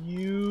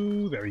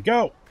you... there we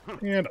go.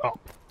 And up.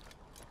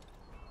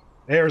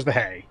 There's the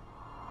hay.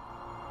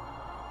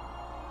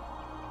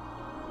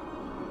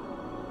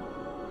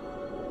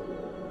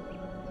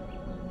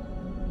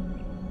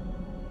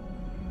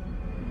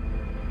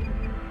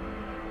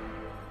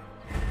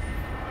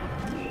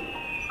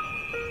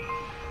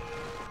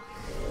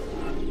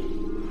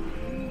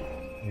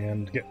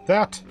 get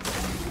that.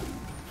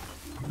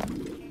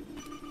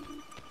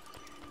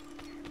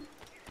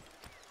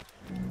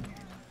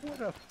 What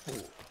a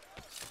fool.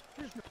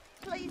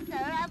 Please, sir,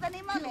 have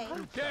any money?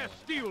 You dare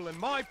steal in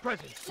my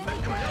presence?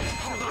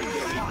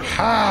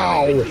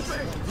 How?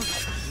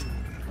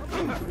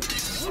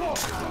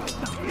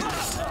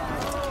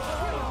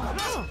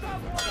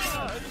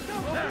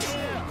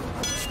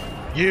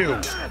 You.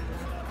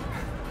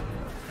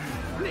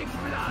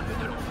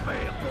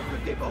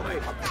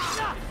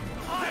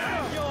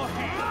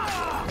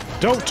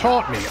 Don't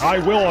taunt me. I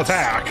will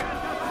attack.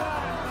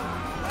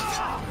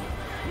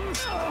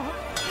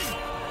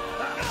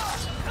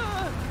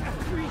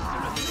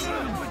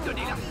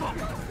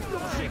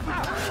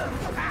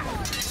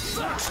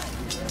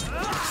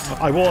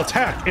 I will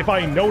attack if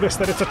I notice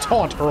that it's a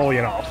taunt early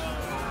enough.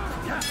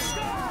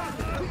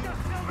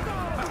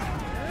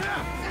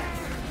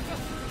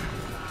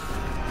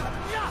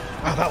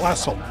 Oh, that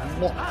lasts so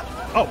long.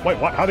 Oh, wait,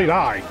 what? How did he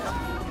die?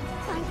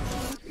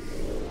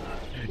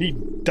 He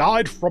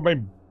died from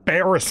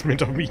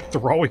embarrassment of me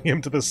throwing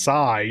him to the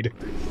side.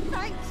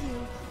 Thank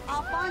you.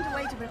 I'll find a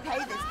way to repay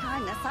this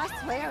kindness, I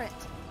swear it.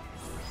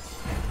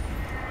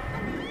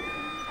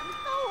 I'm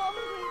so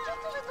hungry.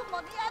 Just a little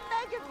money, I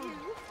beg of you.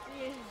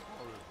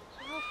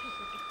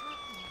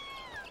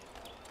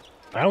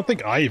 I don't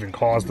think I even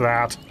caused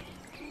that.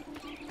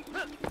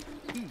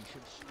 He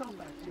should stop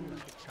acting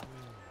like a child.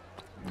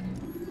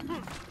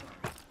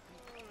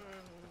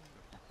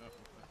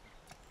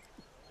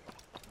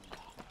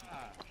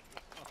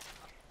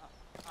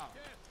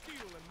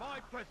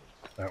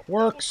 That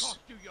works.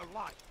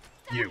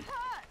 You.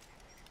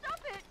 Stop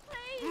it,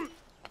 please.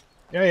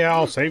 Yeah,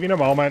 I'll save you in a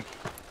moment.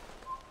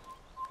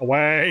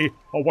 Away!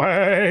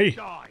 Away!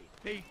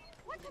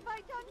 What have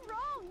I done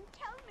wrong?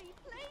 Tell me,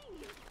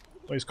 please.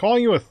 Well, he's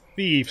calling you a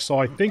thief, so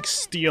I think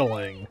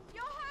stealing.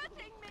 You're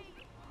hurting me.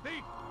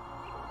 Thief!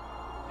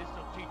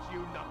 This'll teach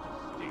you not to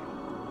steal.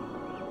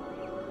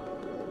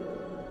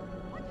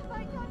 What have I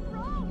done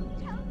wrong?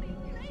 Tell me,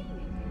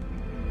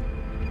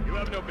 please. You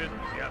have no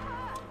business here.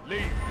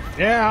 Leave.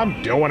 Yeah,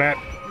 I'm doing it.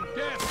 You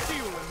dare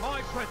steal in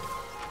my presence.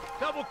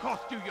 That will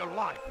cost you your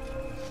life.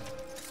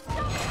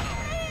 Stop,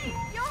 please.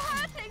 You're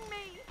hurting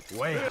me.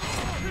 Wait.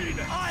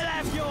 I'll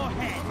have your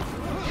head.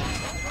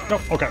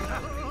 Nope, okay.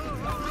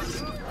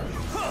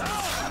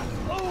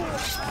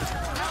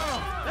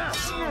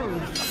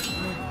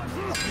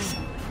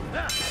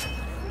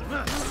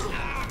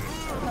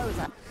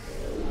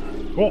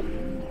 Cool.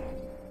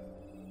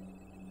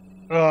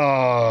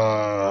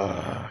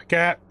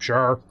 Cat,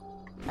 sure.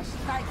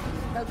 Thank you.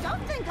 No,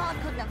 don't think I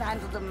couldn't have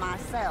handled them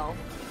myself.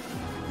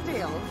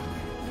 Still,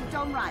 you've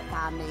done right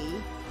by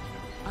me.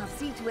 I'll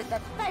see to it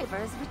that the favor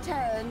is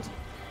returned.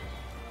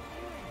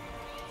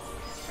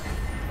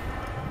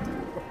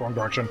 Wrong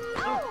direction.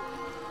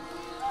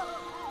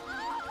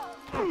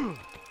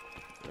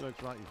 It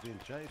looks like he's being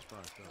chased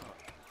by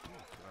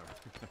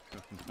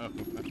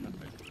someone.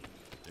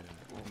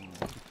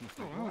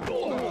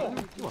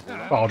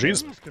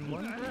 Apologies.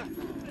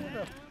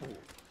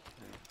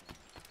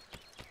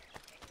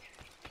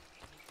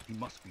 He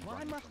must be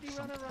running from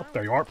something. Oh,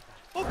 there you are.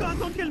 Oh God,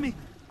 don't kill me!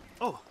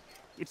 Oh,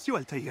 it's you,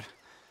 Altair.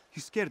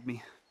 You scared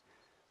me.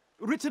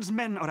 Richard's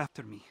men are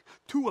after me.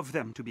 2 of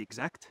them, to be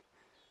exact.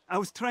 I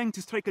was trying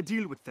to strike a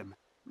deal with them,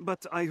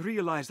 but I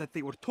realized that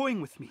they were toying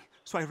with me,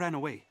 so I ran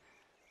away.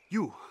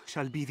 You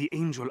shall be the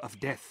angel of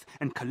death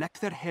and collect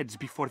their heads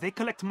before they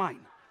collect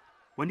mine.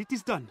 When it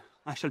is done,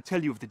 I shall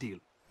tell you of the deal.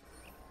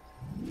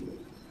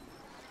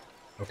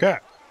 Okay.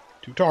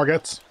 2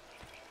 targets.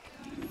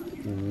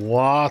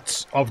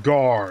 Lots of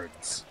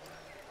guards.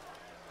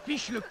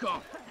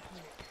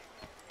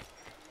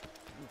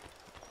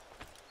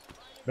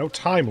 No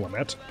time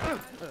limit.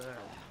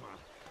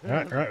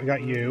 Alright, we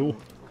got you.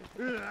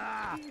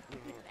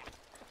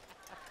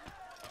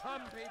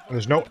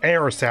 There's no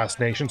air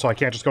assassination, so I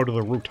can't just go to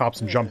the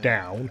rooftops and jump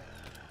down.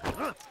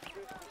 I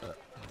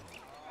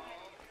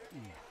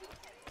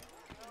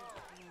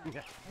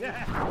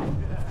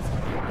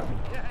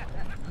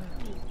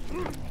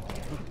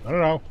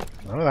don't know.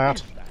 None of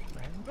that.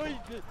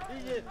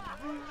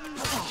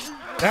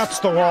 That's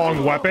the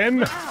wrong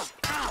weapon!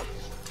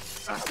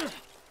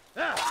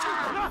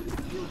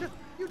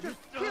 You just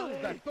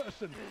killed that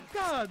person!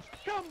 Guards,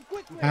 come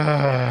quickly!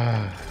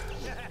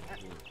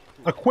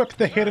 Equip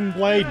the hidden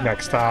blade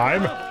next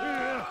time.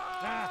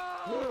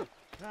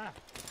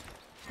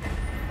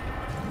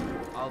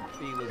 I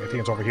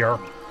think it's over here.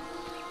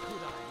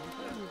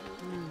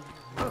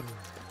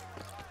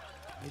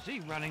 Is he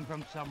running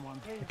from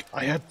someone?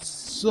 I had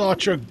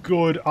such a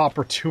good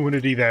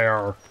opportunity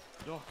there.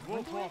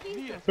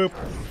 Boop.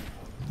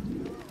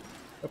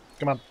 Oh,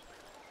 come on.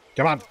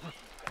 Come on.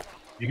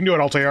 You can do it,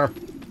 Altair.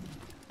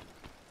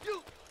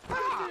 You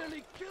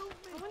nearly killed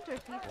me! I wonder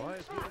if he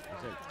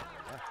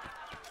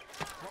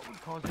what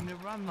would cause him to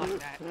run like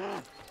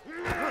that?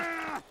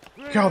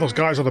 God, those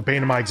guys are the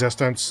bane of my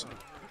existence.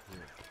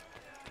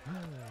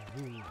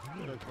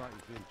 Looks like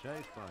he's being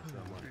chased by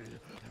someone.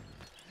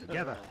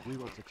 Together, we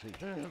will succeed.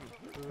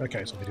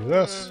 Okay, so we do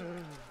this.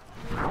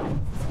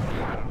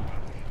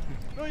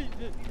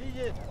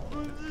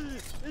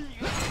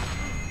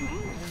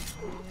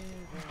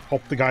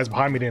 Hope the guys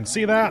behind me didn't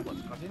see that.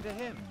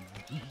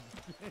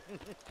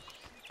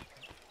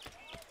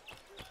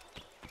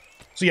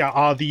 So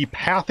yeah, the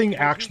pathing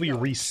actually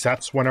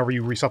resets whenever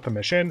you reset the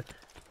mission,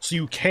 so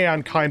you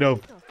can kind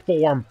of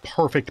form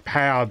perfect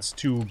paths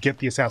to get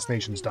the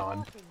assassinations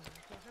done.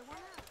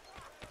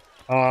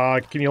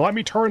 Can you let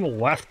me turn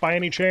left by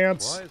any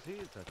chance? Why is he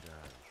such a...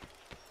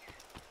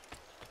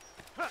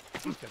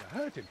 He's gonna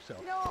hurt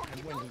himself. No,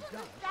 and when he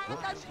does,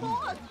 that's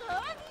more,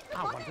 sir.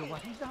 I wonder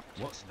what he's up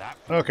to. What's that?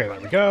 Okay,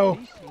 there we go.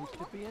 He seems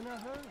to be in a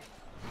hurry.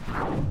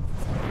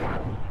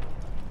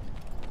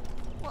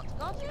 What's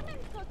got him in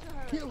such a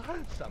hurry? He'll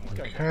hurt someone.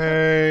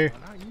 Okay.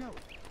 I know it.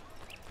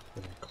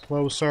 Getting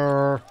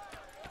closer.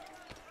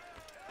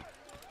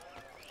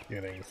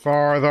 Getting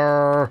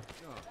farther.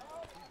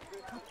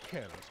 How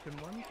careless can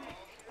one be?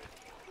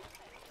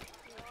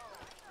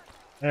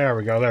 There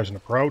we go, there's an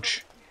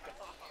approach.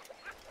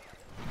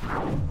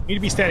 Need to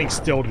be standing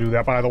still to do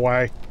that, by the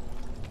way.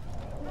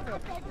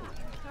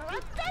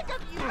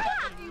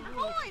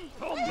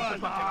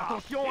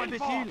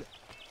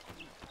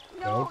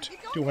 Don't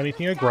do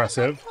anything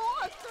aggressive.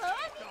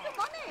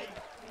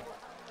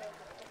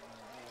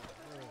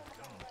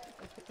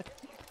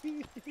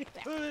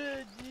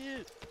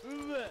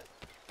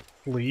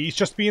 Please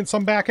just be in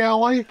some back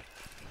alley.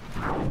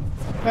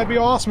 That'd be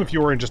awesome if you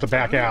were in just a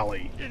back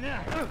alley.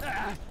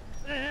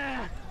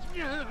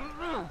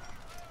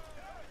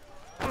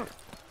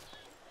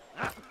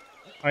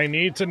 I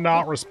need to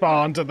not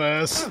respond to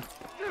this.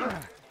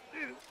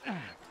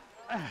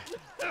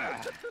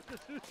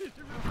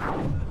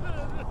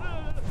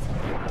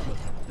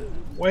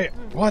 Wait,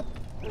 what?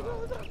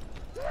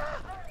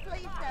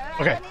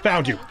 Okay,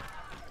 found you.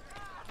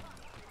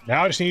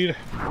 Now I just need to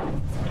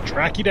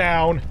track you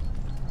down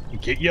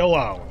and get you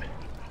alone.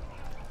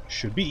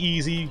 Should be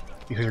easy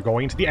because you're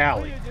going into the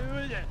alley.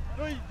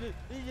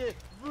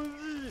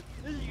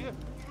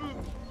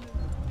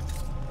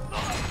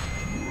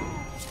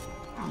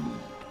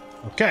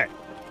 Okay.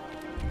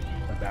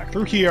 I'm back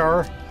through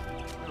here.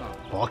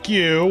 Fuck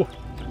you.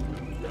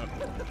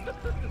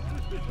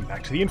 And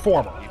back to the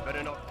informer.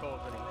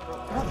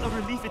 What a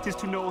relief it is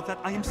to know that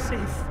I am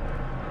safe.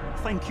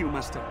 Thank you,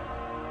 Master.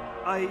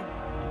 I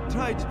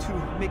tried to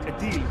make a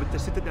deal with the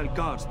Citadel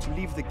guards to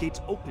leave the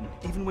gates open,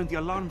 even when the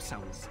alarm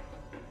sounds.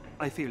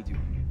 I failed you.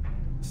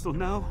 So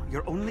now,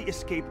 your only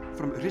escape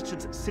from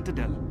Richard's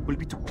Citadel will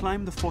be to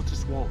climb the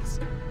fortress walls.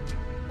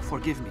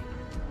 Forgive me.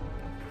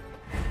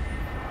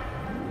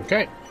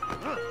 Okay.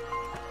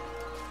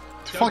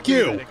 Fuck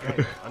you!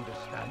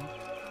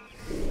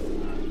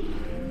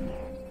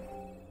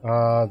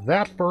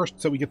 That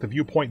first, so we get the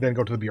viewpoint, then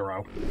go to the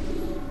bureau.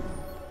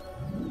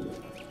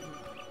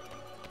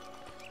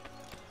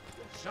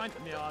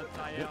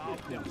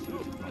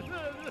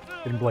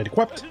 Hidden blade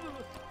equipped.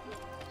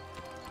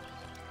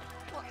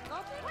 What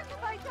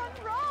have I done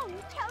wrong?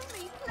 Tell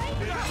me,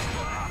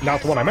 please.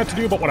 Not the one I meant to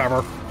do, but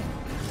whatever.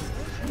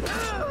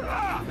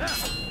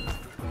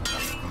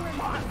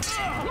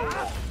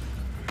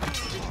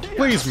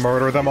 Please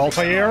murder them,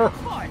 Altair.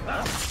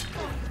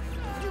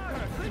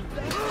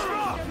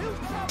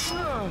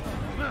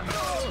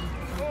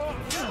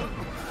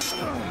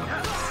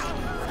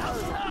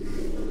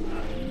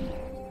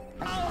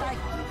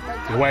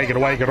 Get away, get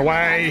away, get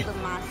away!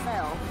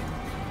 Myself.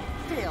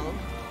 Still,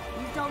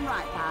 you've done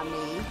right by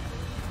me.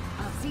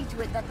 I'll see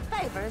to it that the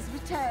favor is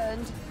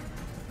returned.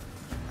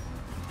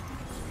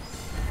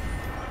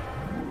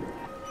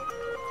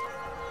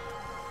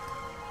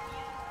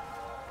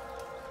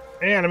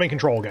 And I'm in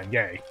control again,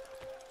 yay.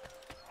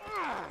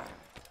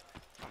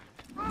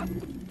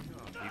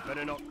 You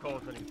better not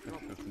cause any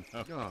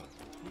trouble.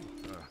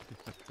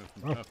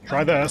 Oh,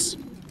 try this.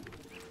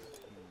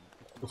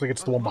 Looks like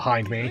it's the one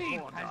behind me.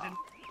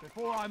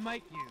 Before I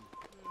make you.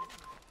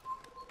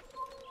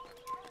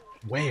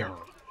 Where?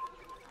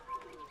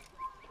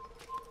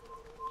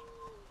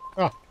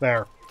 Oh,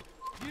 there.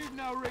 You've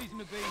no reason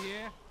to be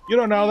here. You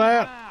don't know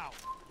that. Now.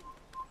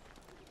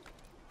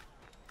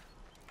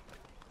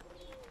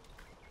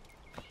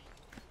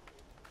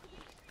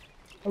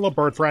 Hello,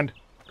 bird friend.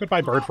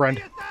 Goodbye, bird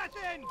friend.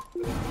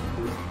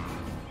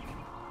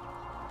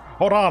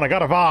 Hold on, I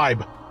got a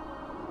vibe.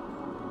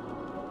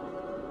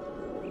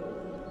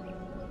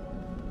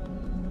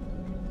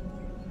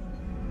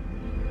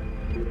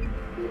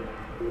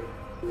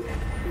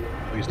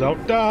 Please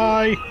don't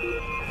die.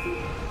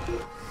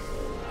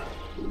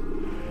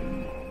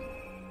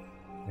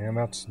 And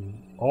that's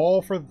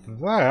all for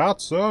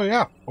that, so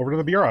yeah, over to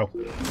the bureau.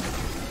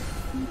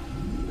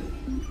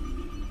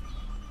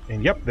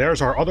 And yep,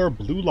 there's our other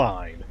blue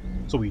line.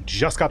 So we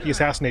just got the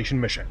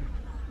assassination mission.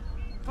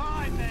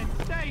 Fine then,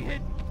 stay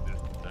hidden,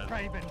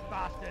 craven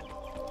bastard.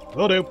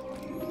 Will do.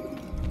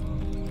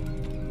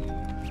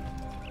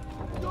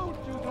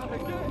 Don't do that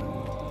again.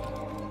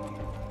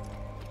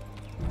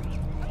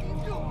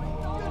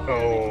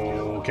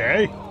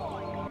 Okay.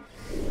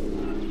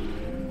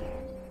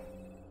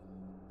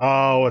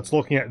 Oh, it's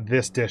looking at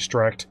this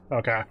district.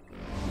 Okay.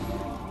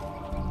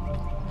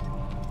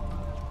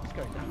 He's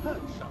going to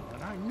hurt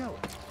someone, I know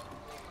it.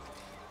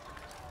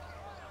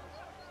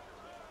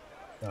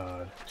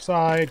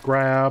 Side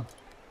grab.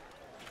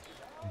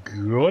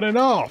 Good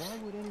enough. Why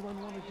would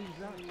anyone want to do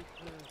that?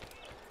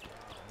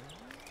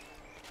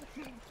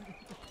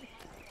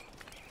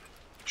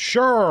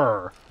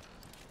 Sure.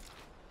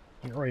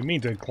 Didn't really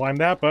mean to climb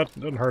that, but it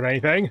doesn't hurt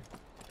anything.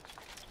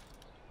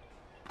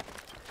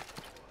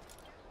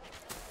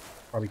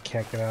 Probably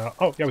can't get out.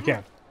 Oh, yeah, we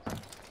can.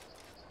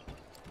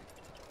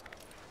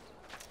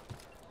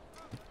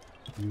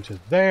 You to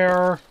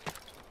there.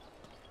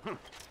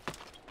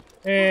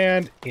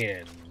 And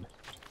in.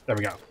 There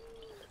we go.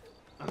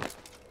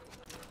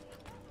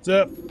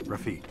 Zip.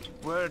 Rafik.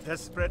 Word has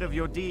spread of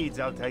your deeds,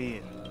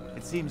 Altair.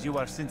 It seems you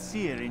are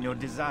sincere in your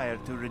desire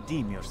to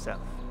redeem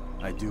yourself.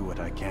 I do what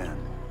I can.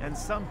 And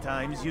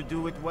sometimes you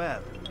do it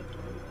well.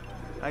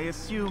 I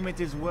assume it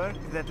is work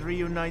that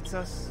reunites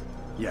us?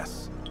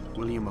 Yes.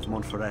 William of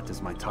Montferrat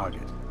is my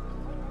target.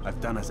 I've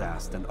done as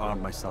asked and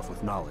armed myself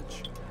with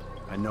knowledge.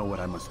 I know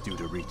what I must do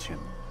to reach him.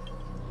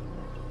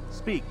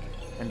 Speak,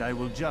 and I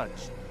will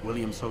judge.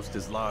 William's host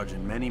is large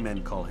and many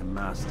men call him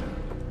master.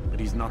 But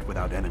he's not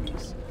without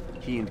enemies.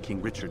 He and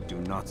King Richard do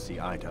not see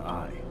eye to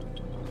eye.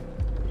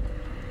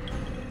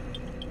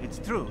 It's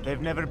true,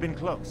 they've never been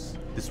close.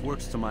 This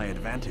works to my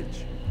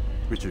advantage.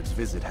 Richard's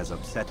visit has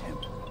upset him.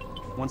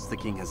 Once the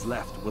king has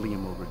left,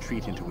 William will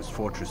retreat into his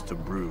fortress to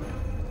brood.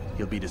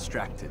 He'll be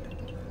distracted.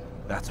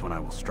 That's when I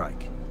will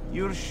strike.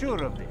 You're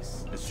sure of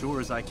this? As sure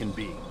as I can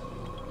be.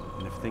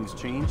 And if things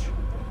change,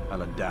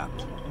 I'll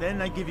adapt.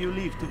 Then I give you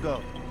leave to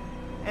go.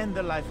 End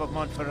the life of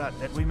Montferrat,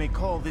 that we may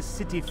call this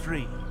city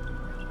free.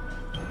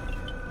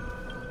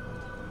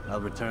 I'll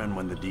return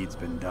when the deed's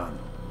been done.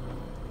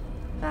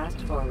 Fast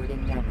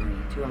forwarding memory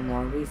to a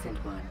more recent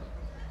one.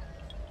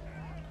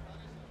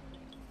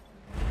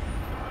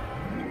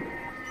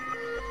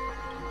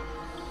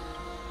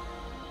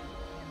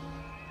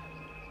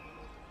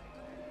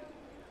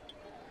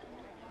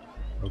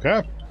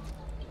 Okay.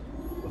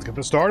 Let's get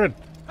this started.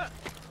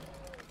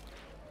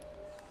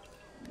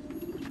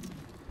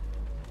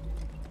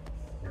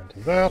 And to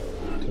that,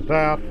 to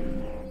that.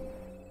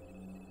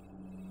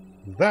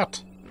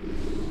 That.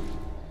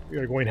 We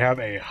are going to have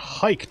a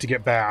hike to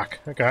get back.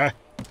 Okay.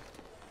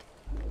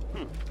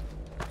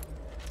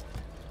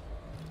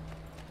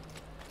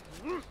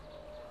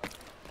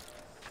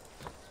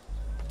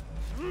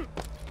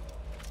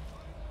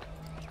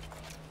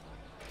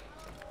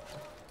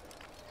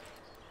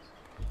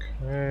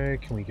 Okay,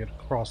 can we get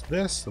across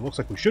this? It looks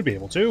like we should be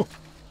able to.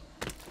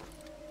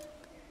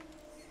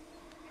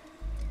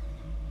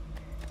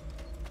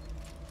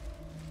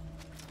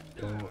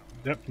 Oh,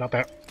 yep, not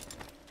that.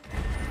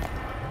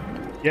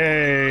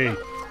 Yay!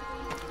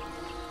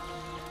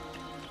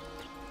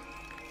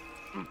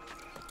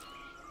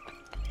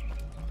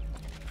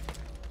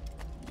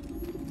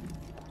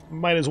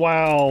 Might as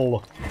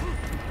well.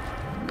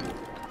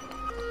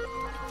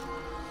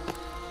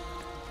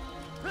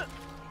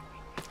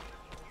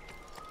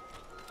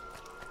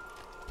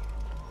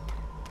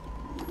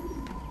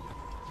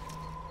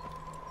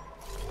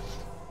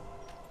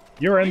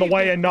 You're in the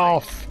way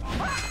enough.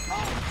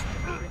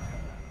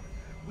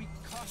 We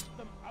cast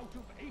them out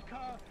of Acre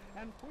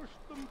and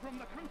pushed them from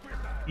the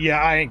countryside.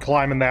 Yeah, I ain't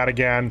climbing that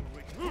again.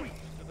 Retreat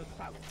to the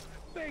south,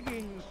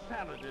 begging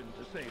Saladin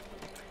to save them,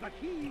 but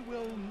he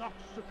will not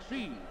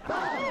succeed.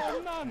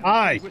 None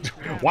Aye.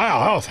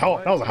 Wow, that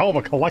was a hell of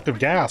a collective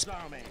gasp.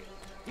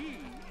 He is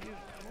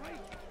great.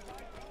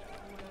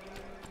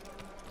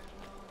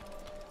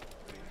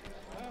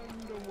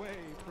 And away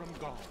from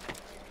God.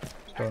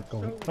 Start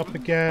going up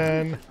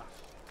again.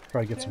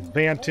 Try to get some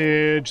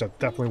vantage. That's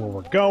definitely where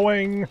we're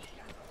going.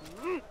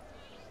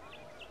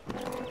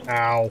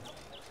 Ow.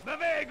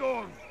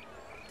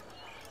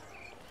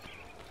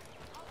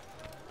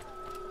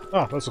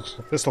 Oh,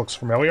 this looks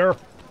familiar.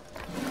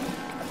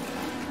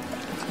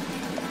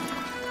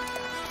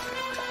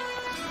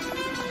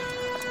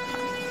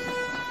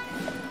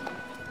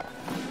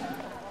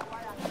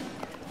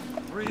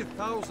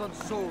 "3,000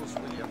 souls,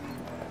 William.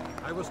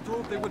 I was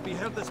told they would be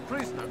held as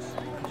prisoners,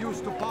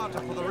 used to barter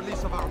for the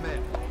release of our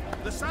men.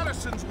 The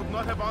Saracens would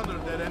not have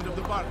honored their end of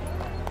the bargain.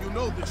 You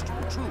know this to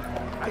be true.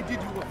 I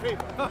did you a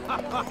favor.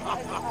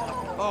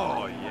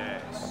 Oh,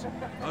 yes.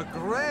 A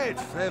great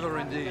favor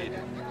indeed.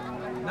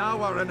 Now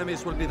our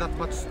enemies will be that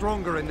much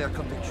stronger in their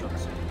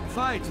convictions.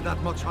 Fight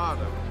that much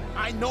harder.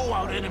 I know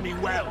our enemy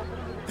well.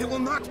 They will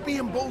not be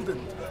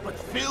emboldened, but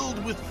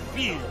filled with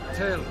fear.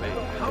 Tell me,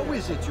 how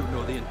is it you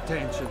know the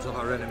intentions of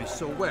our enemies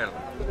so well?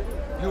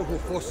 You who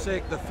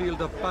forsake the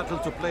field of battle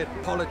to play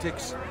at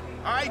politics.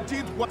 I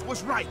did what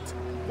was right,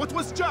 what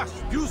was just.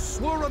 You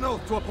swore an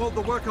oath to uphold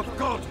the work of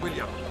God,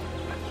 William.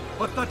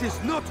 But that is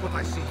not what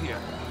I see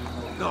here.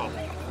 No.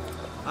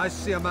 I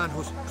see a man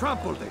who's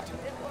trampled it.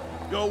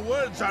 Your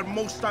words are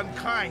most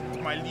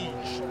unkind, my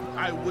liege.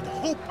 I would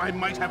hope I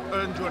might have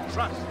earned your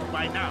trust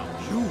by now.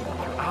 You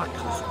are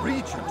Acre's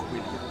regent,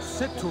 William,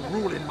 set to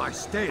rule in my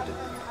stead.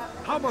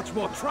 How much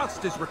more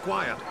trust is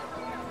required?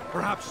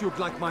 Perhaps you'd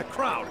like my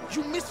crown.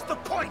 You missed the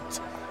point!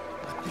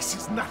 But this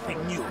is nothing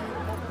new.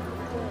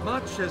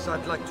 Much as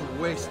I'd like to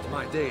waste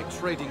my day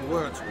trading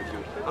words with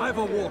you, I've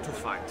a war to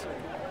fight.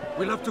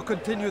 We'll have to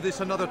continue this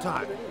another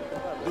time.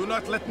 Do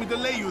not let me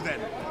delay you then,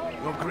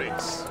 Your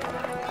Grace.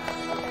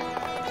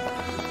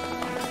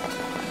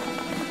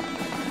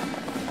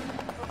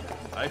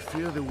 I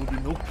fear there will be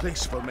no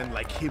place for men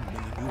like him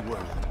in the New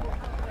World.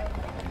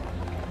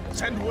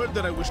 Send word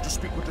that I wish to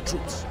speak with the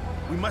troops.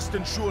 We must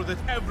ensure that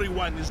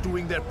everyone is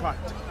doing their part.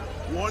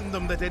 Warn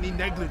them that any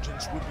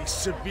negligence will be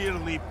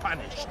severely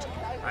punished.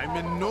 I'm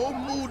in no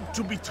mood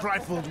to be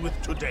trifled with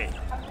today.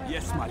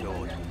 Yes, my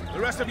lord. The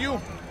rest of you,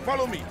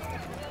 follow me.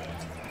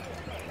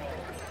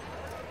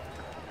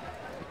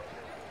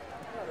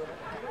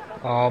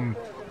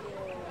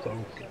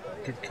 So,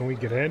 can we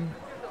get in?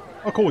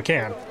 Oh, cool, we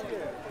can.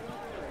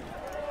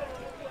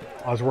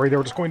 I was worried they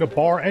were just going to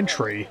bar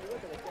entry.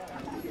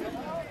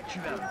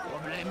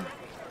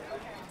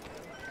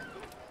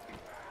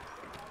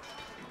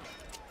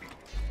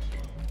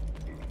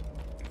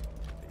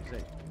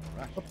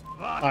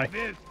 Hi.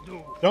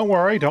 Don't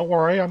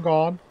worry, I'm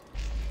gone.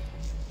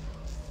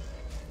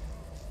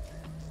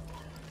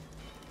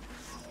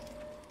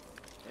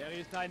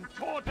 Ist ein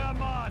toter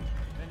Mann,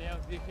 wenn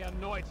sich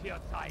erneut hier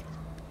zeigt.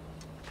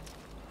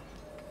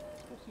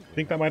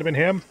 Think that might have been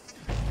him?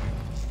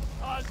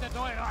 Haltet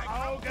eure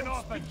Augen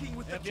offen.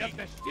 Wird bestimmt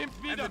And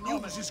the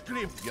wiederkommen. news is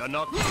grim. You're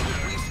not... We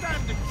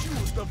stand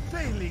accused of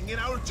failing in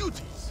our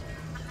duties.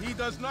 He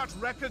does not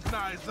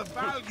recognize the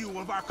value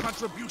of our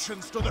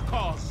contributions to the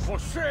cause. For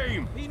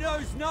shame! He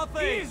knows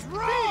nothing. He's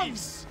wrong!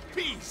 Peace!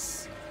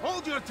 Peace!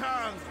 Hold your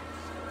tongue!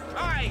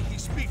 Aye, he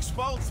speaks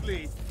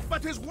falsely,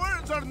 but his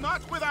words are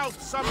not without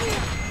some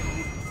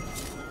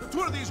truth. To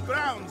tour these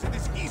grounds, it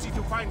is easy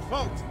to find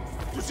fault,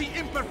 to see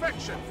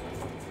imperfection.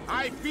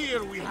 I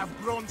fear we have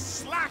grown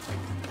slack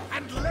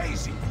and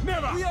lazy.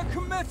 Never! We are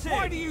committed!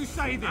 Why do you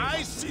say this?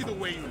 I see the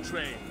way you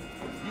train.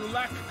 You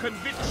lack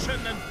conviction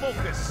and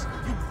focus.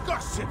 You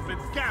gossip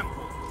and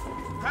gamble.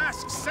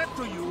 Tasks set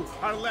to you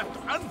are left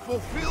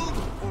unfulfilled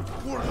or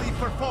poorly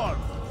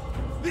performed.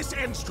 This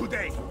ends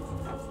today.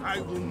 I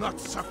will not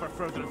suffer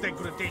further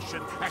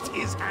degradation at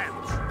his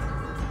hands.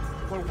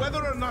 For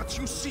whether or not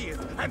you see it,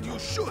 and you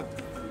should,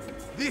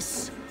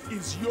 this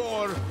is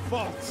your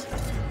fault.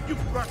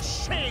 You've brought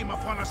shame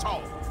upon us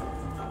all.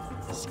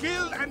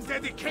 Skill and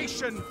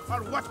dedication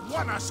are what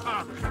won us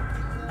Ark,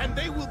 and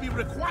they will be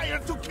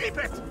required to keep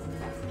it.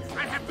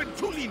 I have been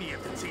too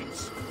lenient, it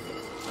seems.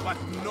 But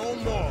no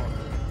more.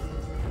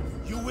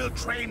 You will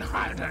train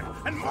harder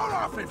and more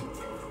often.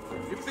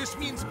 If this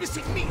means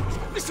missing meat,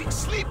 missing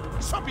sleep,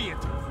 so be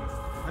it.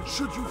 And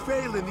should you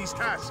fail in these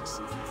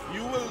tasks,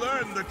 you will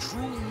learn the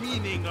true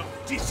meaning of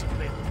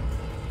discipline.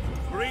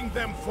 Bring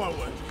them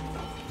forward.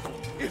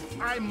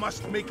 If I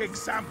must make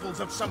examples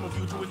of some of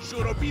you to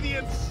ensure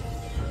obedience,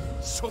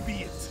 so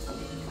be it.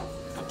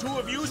 The two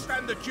of you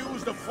stand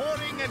accused of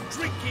whoring and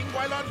drinking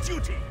while on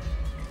duty.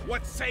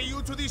 What say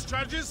you to these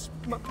charges?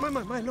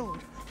 My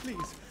lord,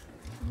 please.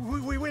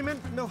 We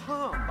meant no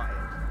harm by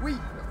it.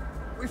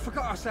 We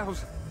forgot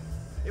ourselves.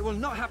 It will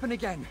not happen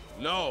again.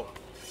 No,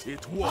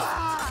 it won't.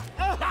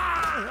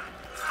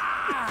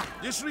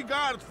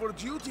 Disregard for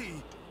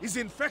duty is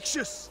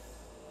infectious.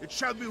 It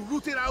shall be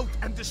rooted out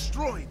and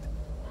destroyed.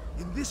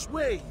 In this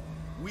way,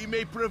 we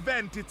may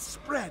prevent its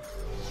spread.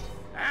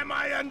 Am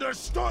I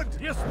understood?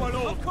 Yes, my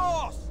lord. Of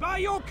course, by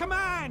your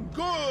command.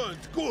 Good,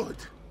 good.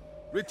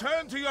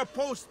 Return to your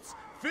posts,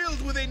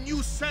 filled with a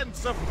new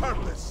sense of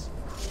purpose.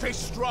 Stay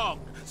strong,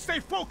 stay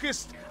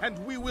focused,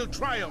 and we will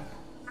triumph.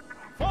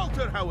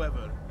 Falter,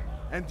 however,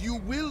 and you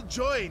will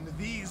join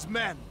these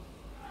men.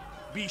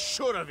 Be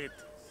sure of it.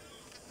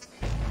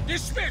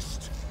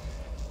 Dismissed!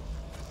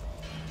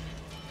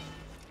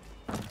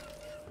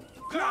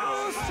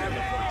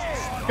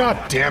 God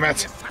damn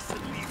it!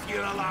 Leave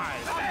here alive.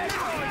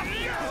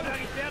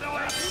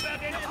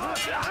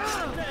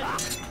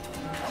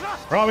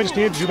 Probably just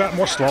need to do that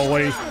more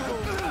slowly.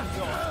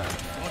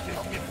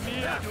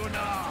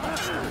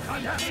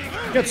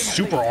 Get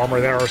super armor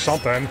there or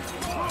something.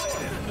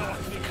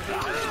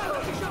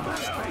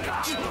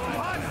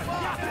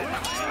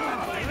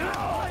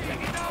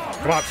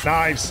 Come on,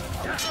 knives.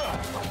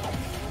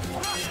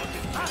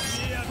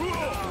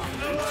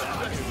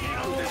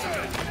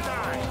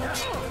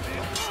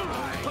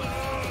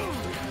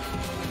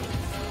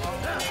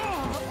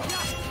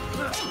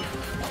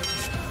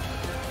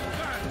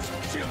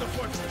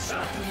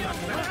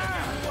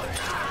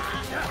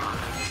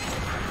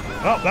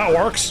 Oh, that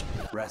works.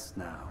 Rest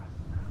now.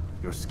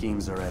 Your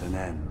schemes are at an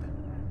end.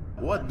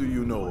 What do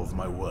you know of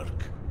my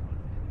work?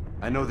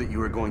 I know that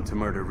you are going to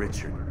murder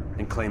Richard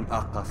and claim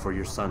Akka for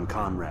your son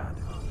Conrad.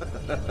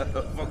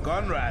 For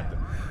Conrad,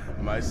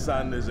 my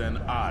son is an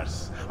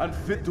arse,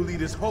 unfit to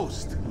lead his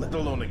host, let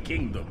alone a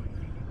kingdom.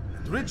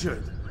 And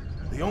Richard,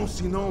 the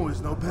Ancien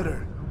is no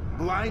better,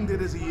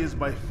 blinded as he is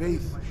by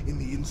faith in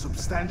the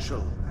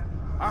insubstantial.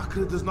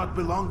 Acre does not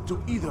belong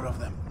to either of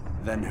them.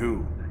 Then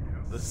who?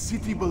 The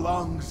city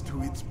belongs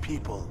to its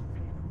people.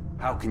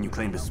 How can you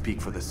claim to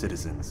speak for the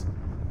citizens?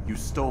 You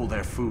stole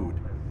their food,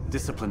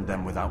 disciplined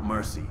them without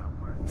mercy.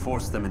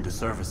 Forced them into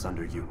service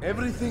under you.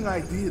 Everything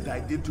I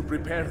did to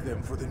prepare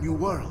them for the new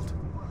world.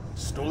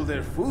 Stole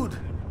their food?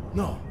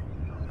 No.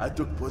 I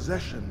took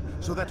possession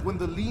so that when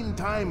the lean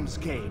times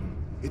came,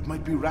 it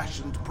might be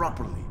rationed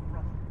properly.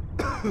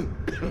 Look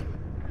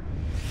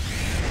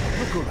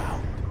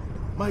around.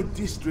 My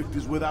district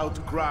is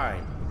without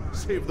crime,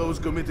 save those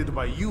committed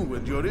by you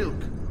and your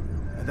ilk.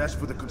 And as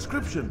for the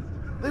conscription,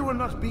 they were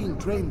not being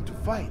trained to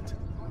fight.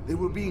 They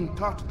were being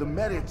taught the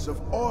merits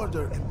of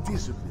order and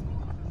discipline.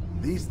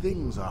 These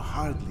things are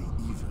hardly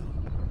evil.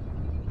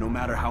 No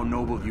matter how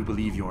noble you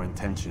believe your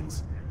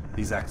intentions,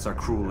 these acts are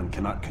cruel and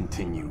cannot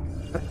continue.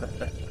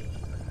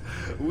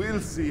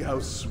 We'll see how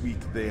sweet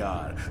they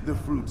are, the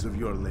fruits of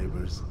your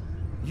labors.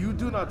 You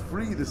do not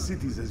free the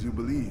cities as you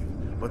believe,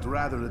 but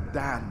rather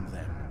damn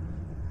them.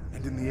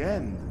 And in the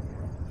end,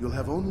 you'll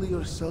have only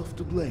yourself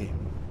to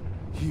blame.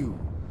 You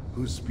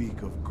who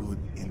speak of good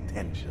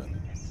intentions.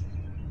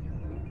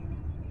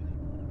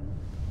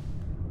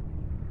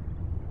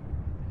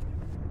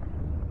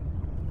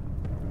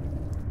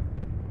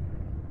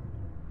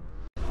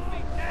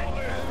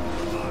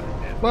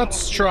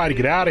 Let's try to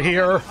get out of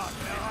here.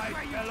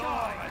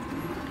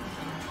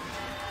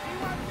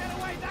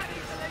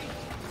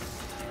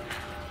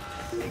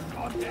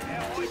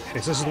 Okay,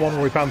 so this is the one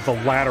where we found the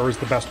ladder is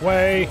the best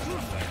way.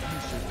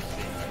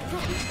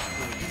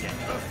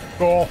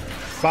 Cool.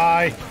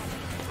 Bye.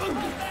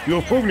 You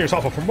have proven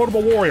yourself a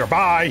formidable warrior.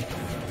 Bye.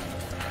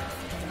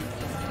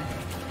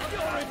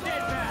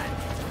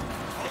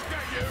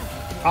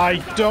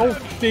 I don't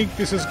think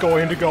this is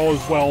going to go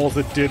as well as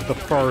it did the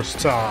first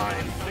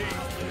time.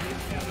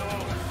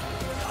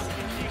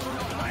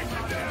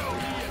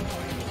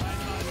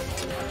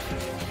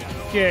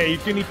 Yeah, you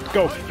do need to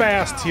go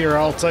fast here,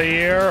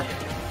 Altair.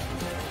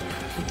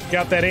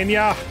 Got that in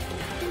ya?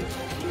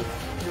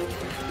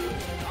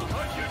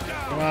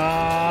 Come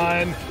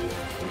on.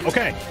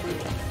 Okay.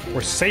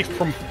 We're safe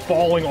from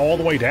falling all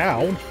the way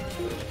down.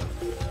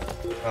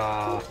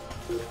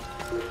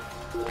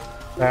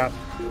 That.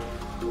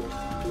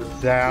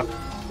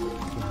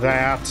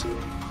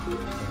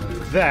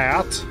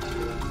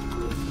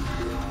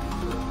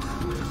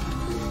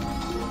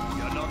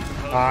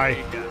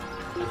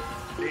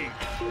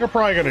 You're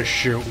probably gonna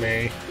shoot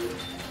me.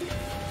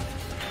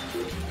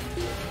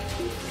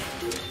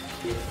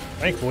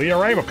 Thankfully,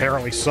 your aim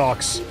apparently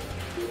sucks.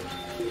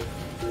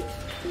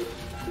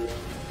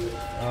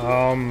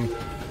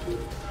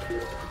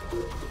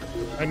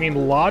 I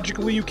mean,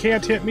 logically you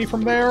can't hit me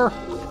from there,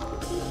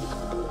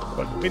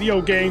 but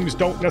video games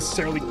don't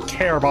necessarily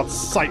care about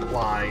sight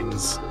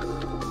lines.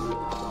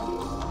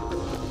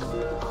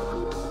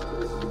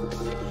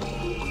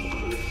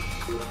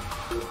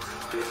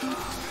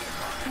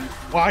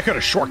 Well, I could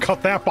have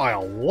shortcut that by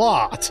a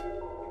lot.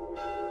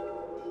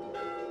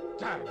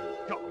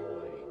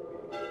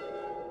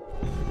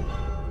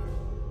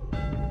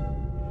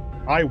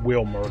 I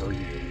will murder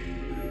you.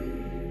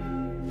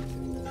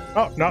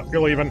 Oh, no,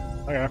 you're leaving.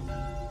 Okay.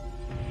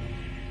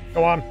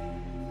 Go on.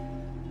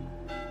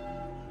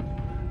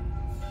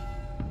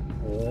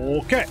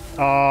 Okay.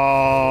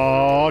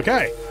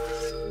 Okay.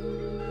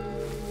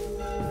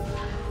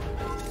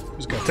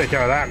 Just gonna take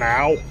care of that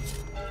now.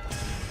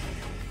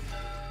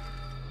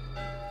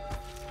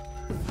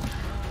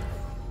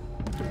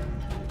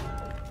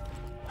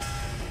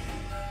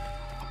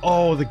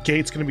 Oh, the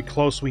gate's gonna be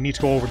close, so we need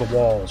to go over the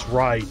walls.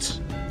 Right.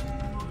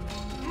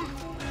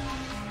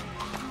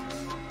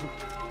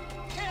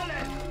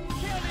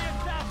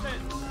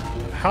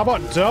 How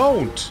about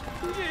don't?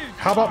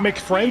 How about make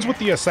friends with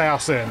the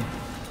assassin?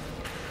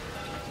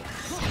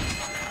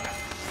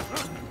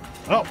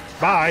 Oh,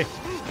 bye.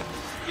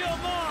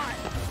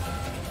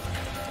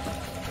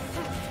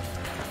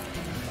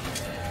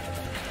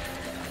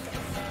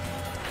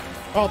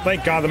 Oh,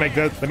 thank God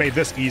they made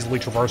this easily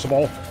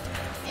traversable.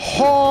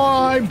 Oh,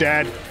 I'm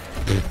dead.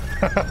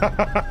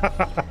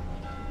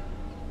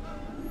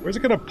 Where's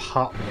it gonna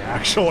pop me,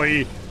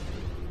 actually?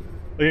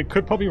 It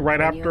could put me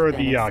right after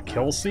the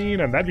kill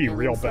scene, and that'd be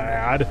real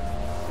bad.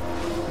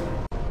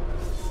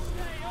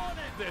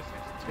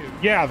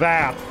 Yeah,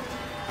 that.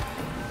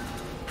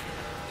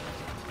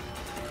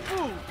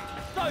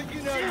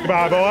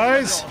 Goodbye,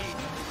 boys.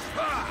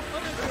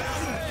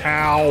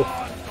 Ow.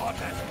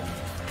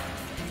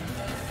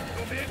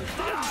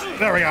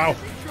 There we go.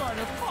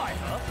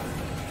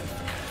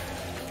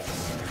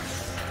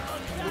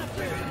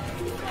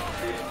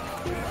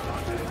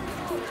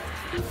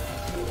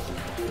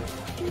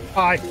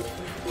 Bye.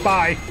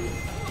 Bye.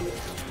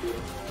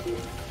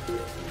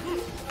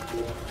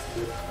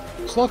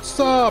 So let's,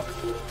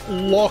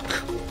 look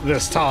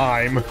this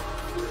time.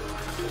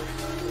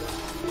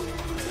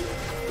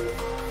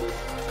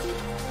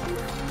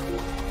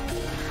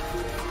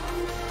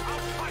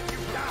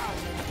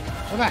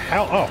 What the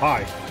hell? Oh,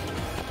 hi.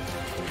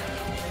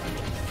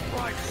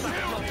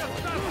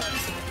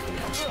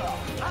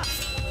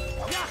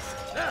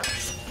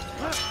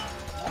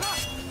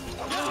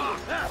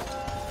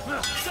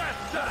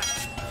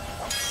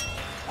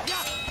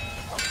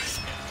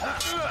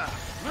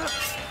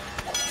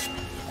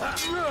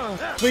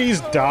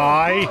 Please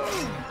die.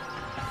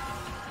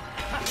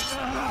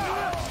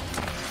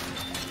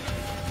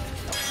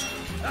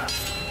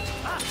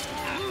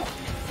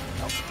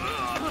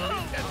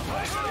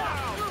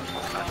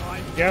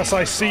 Yes,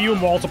 I see you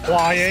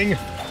multiplying.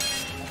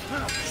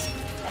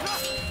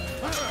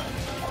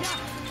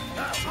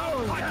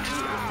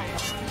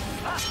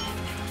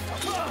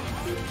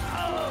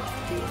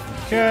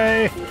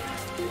 Okay.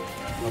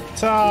 Up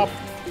top.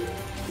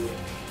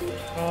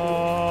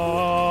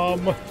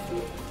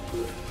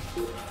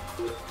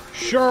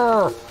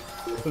 Sure.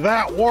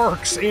 That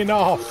works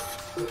enough.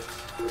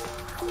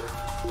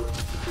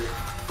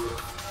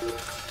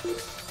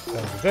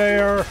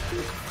 There.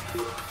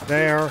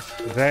 There.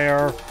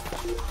 There.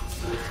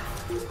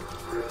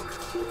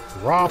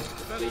 Drop.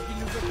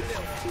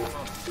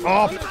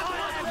 Up.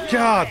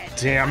 God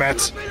damn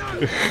it.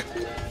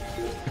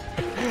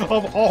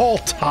 Of all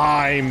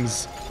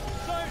times.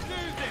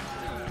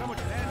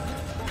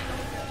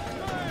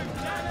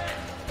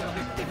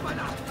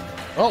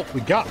 Oh,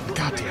 we got...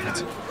 God damn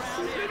it.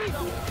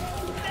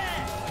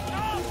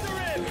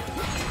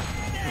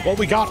 Well,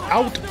 we got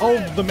out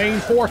of the main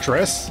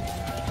fortress.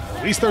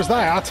 At least there's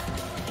that.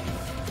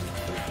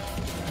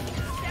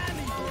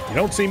 You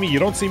don't see me, you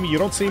don't see me, you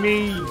don't see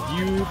me.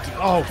 You...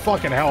 Oh,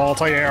 fucking hell,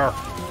 Altair.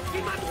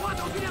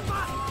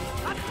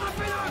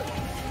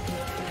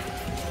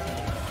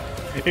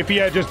 If he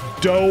had just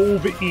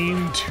dove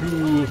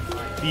into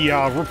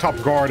the rooftop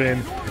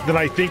garden, then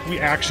I think we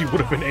actually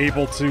would have been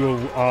able to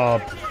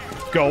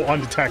go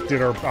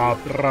undetected or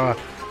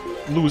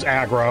lose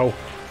aggro.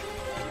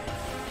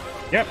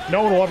 Yep,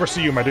 no one will ever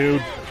see you, my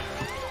dude.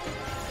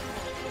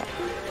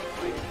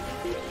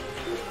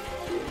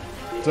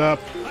 What's up?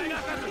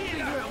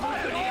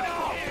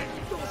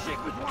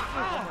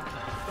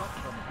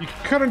 You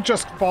couldn't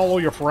just follow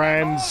your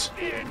friends.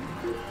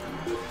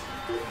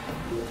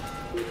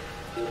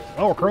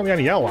 Oh, we're currently on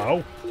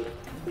yellow.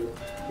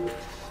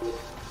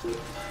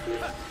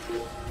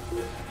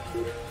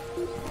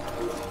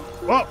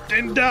 Oh,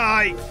 didn't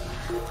die!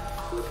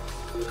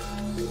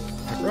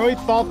 I really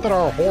thought that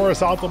our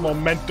horizontal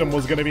momentum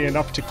was going to be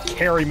enough to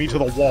carry me to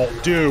the wall.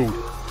 Dude,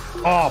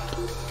 up!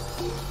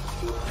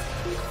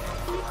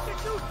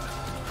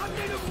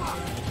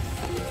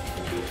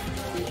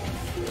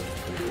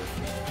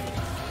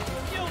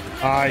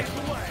 Hi.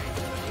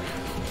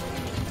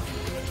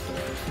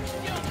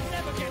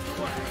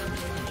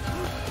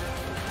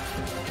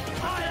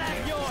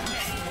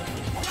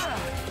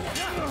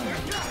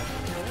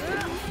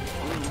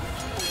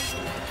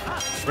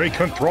 Ray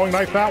couldn't throwing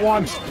knife that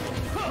one.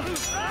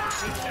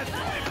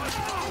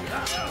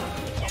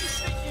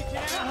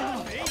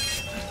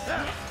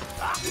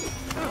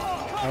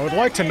 I would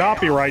like to not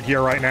be right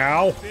here right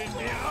now.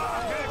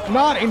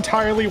 Not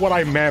entirely what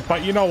I meant,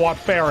 but you know what?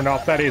 Fair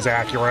enough. That is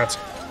accurate.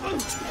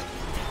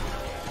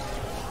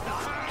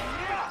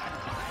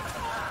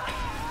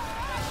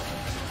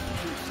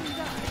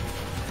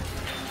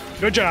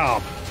 Good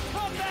job.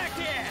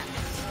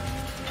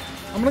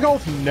 I'm gonna go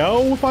with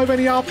no if I have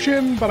any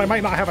option, but I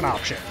might not have an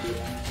option.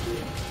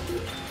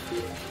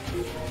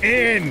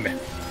 In!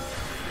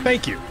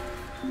 Thank you.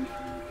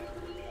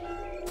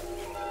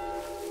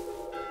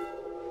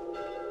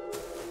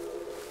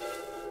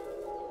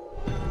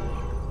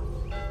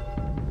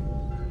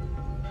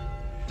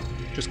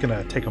 Just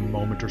gonna take a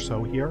moment or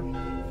so here.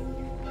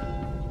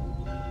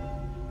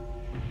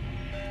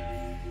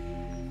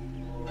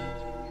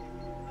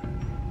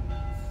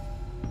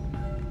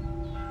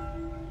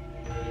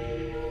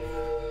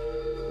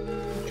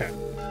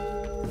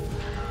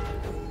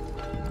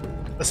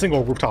 A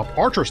single rooftop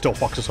archer still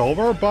fucks us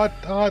over, but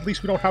at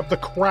least we don't have the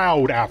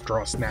crowd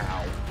after us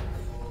now.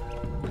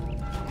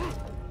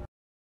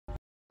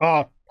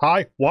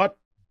 Hi? What?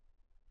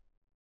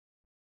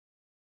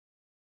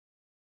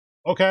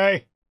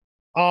 Okay.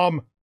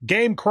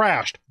 Game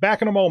crashed.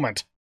 Back in a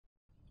moment.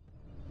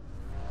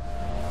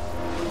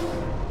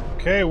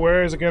 Okay,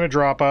 where is it gonna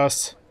drop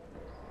us?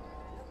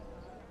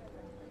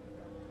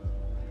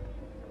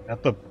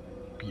 At the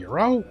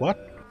bureau?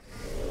 What?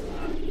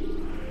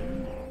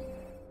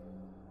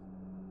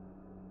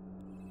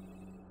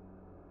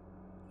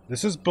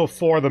 This is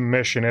before the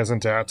mission,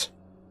 isn't it?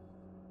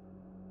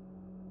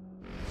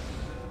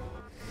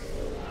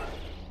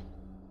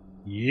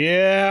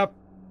 Yep.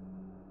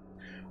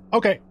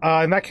 Okay,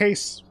 in that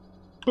case,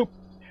 boop.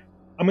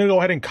 I'm gonna go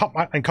ahead and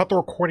cut the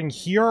recording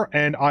here,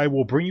 and I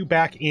will bring you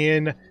back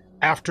in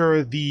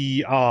after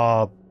the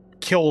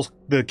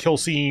kill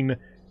scene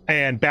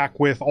and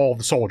back with all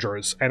the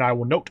soldiers. And I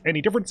will note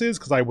any differences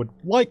because I would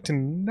like to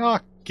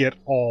not get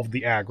all of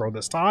the aggro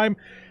this time.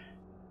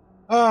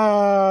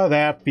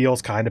 That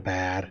feels kind of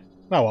bad.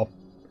 Oh well.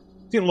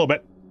 See you in a little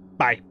bit.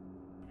 Bye.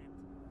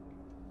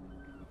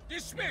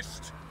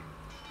 Dismissed!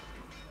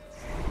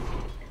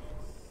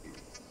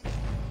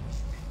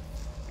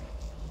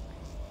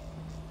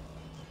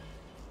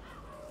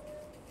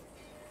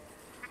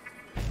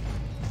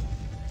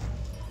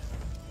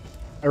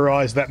 I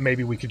realized that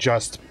maybe we could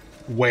just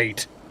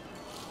wait.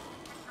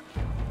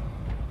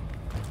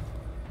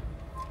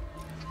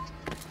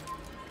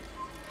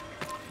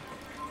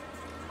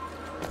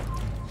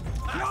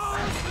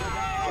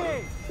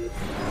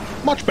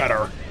 Much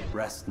better.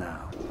 Rest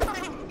now.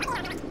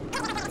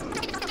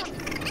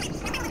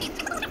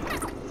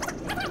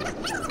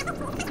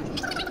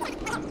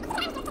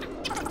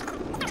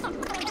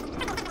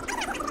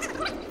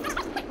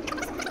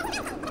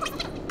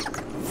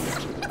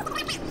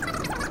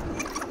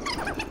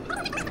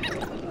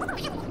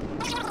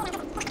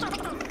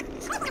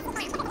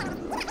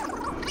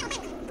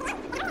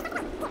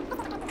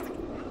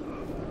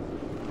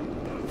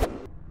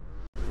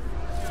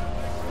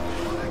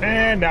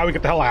 And now we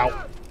get the hell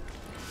out.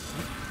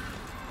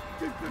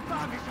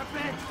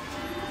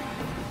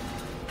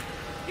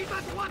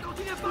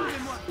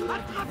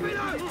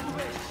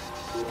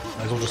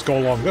 Might as well just go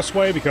along this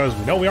way because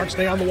we know we aren't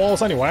staying on the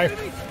walls anyway.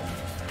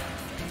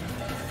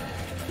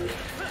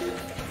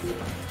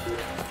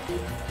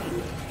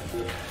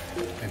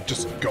 And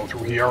just go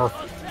through here.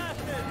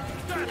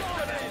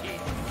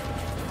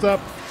 What's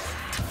up?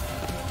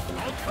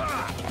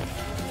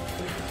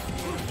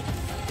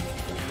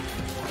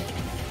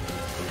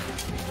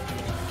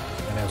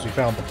 And as we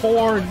found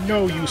before,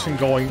 no use in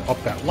going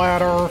up that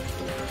ladder.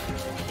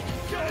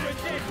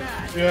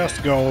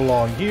 Just go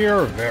along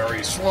here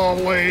very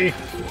slowly.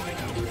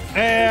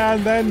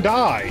 And then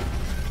die.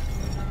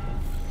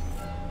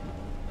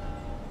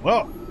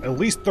 Well, at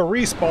least the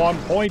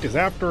respawn point is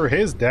after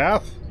his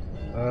death.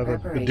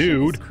 The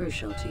dude. Is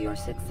crucial to your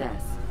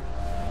success.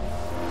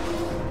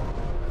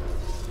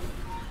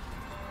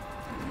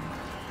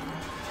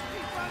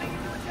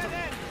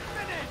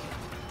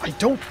 I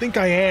don't think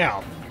I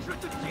am.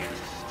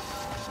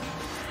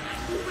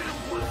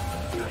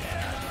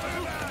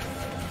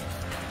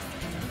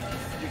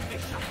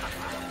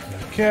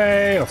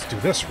 Okay, let's do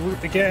this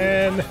route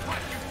again.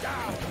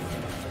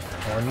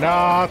 Or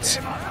not.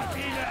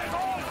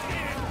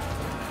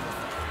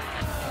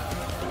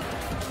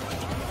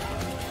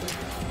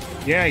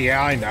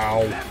 Yeah, I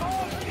know.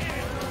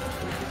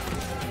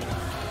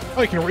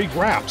 Oh, you can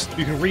re-grasp.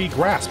 You can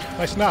re-grasp.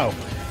 Nice to know.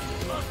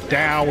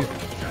 Down.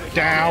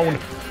 Down.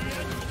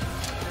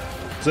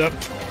 Zip.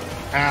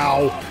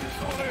 Ow.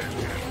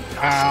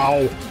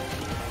 Ow.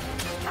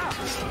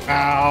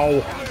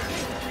 Ow.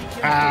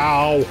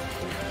 Ow.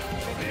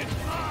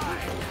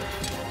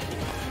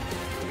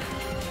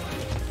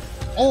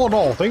 All in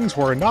all, things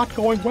were not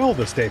going well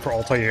this day for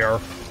Altair.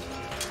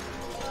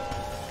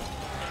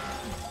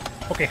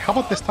 Okay, how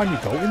about this time you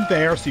go in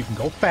there so you can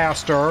go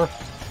faster,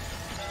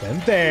 then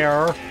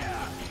there,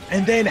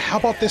 and then how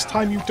about this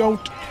time you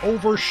don't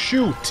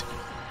overshoot?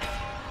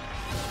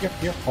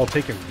 Here, I'll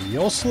take it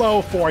real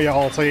slow for you,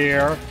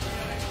 Altair.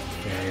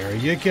 There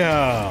you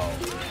go.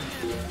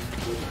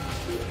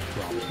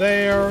 Drop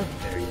there,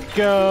 there you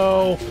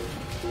go.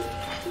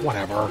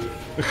 Whatever.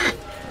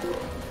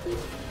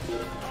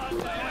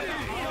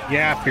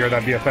 Yeah, I feared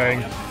that'd be a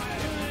thing.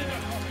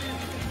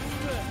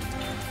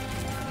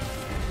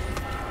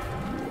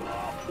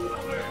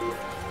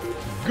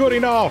 Good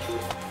enough!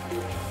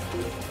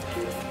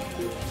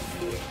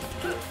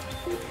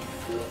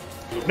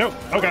 Nope,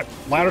 okay.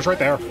 Ladder's right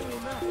there.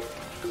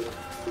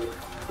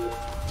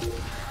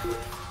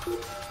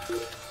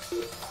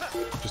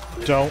 Just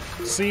don't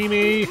see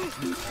me.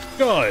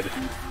 Good.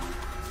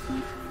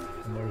 And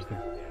there's the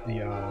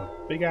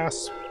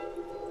big-ass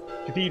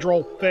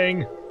cathedral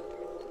thing.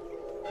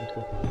 Let's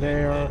go from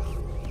there.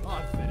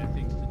 I've better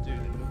things to do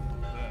than look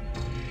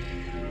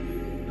for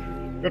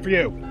them. Good for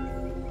you.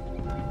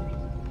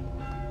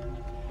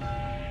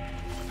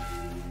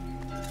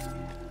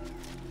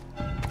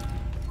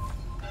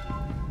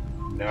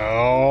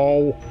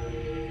 No.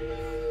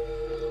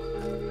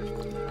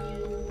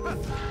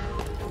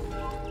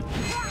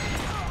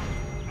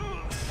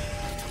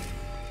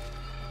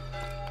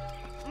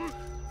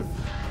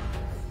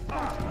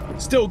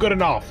 Still good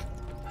enough.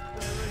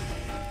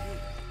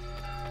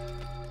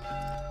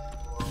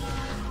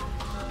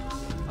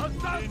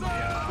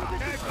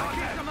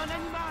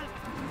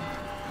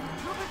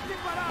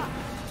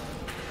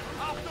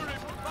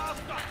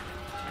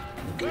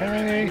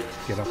 Okay,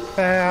 get up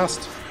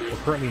fast. We're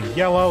currently in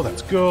yellow,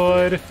 that's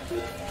good.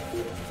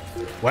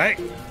 Wait.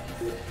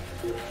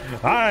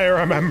 I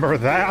remember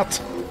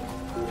that.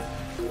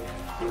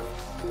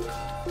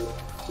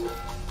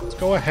 Let's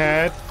go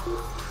ahead.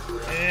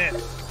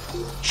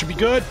 Should be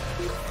good.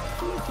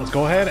 Let's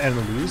go ahead and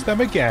lose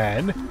them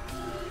again.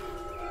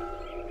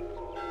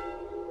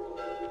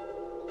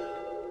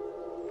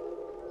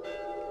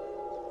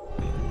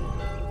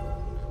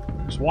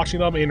 Just watching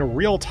them in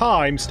real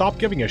time, stop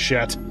giving a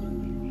shit.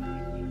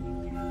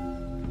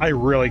 I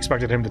really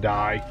expected him to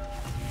die.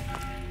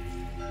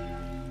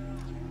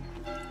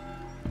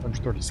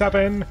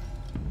 137.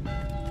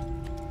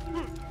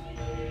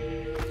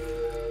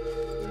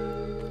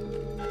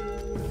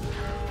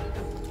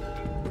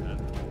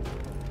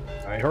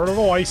 I heard a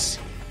voice.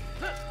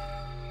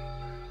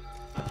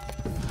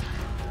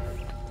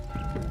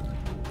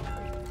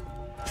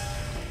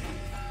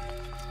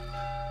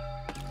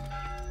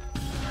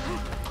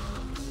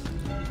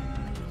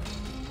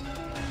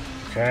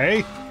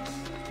 Okay.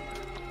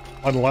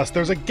 Unless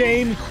there's a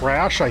game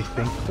crash, I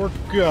think we're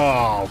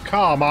go.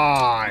 Come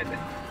on.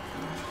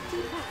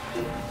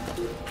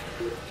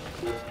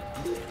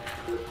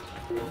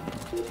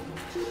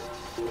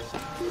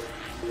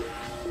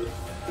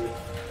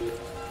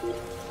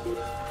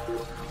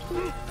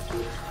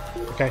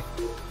 Okay,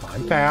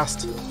 I'm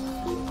fast.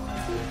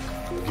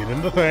 Get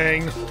in the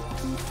thing.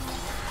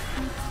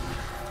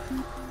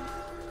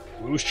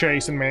 Who's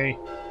chasing me?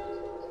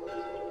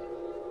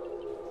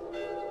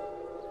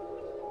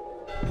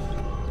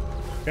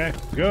 Okay,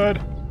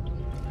 good.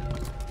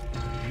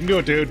 You can do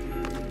it, dude.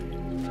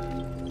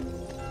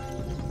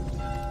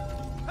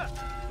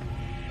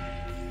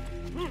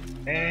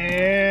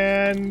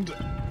 And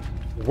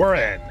we're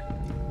in.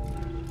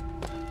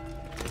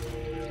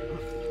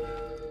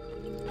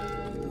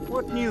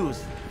 What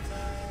news?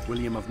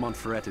 William of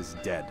Montferrat is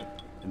dead,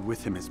 and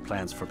with him his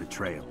plans for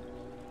betrayal.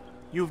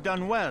 You've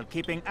done well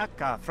keeping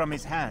Akka from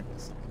his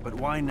hands. But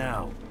why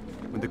now,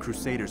 when the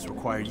Crusaders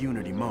require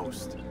unity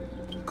most?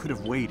 You could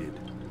have waited.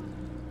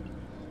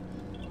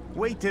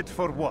 Waited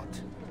for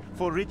what?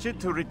 For Richard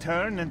to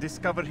return and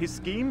discover his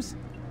schemes?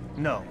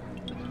 No.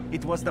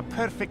 It was the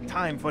perfect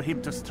time for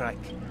him to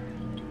strike.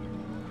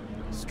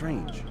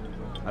 Strange.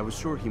 I was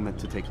sure he meant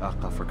to take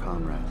Akka for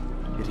Conrad,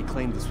 yet he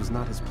claimed this was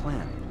not his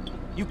plan.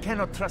 You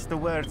cannot trust the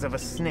words of a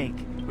snake,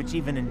 which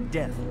even in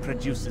death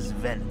produces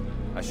venom.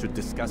 I should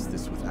discuss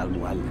this with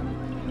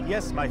Al-Muallim.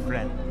 Yes, my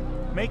friend.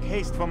 Make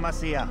haste for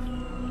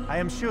Masyaf. I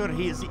am sure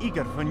he is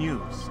eager for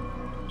news.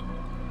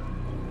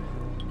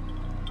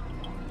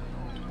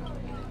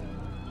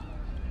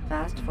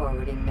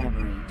 Fast-forwarding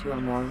memory to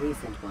a more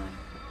recent one.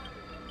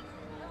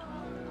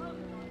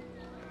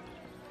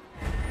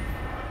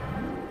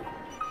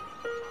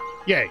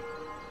 Yay.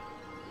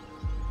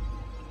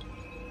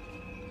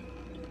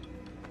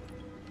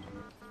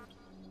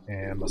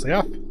 And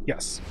Masyaf?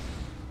 Yes.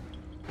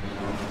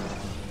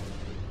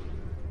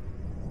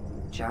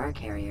 Jar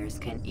carriers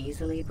can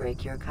easily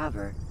break your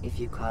cover if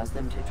you cause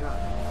them to drop.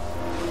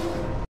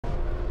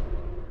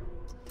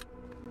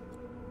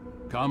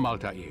 Come,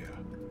 Altair.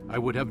 I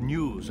would have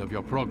news of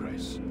your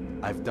progress.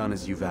 I've done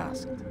as you've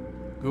asked.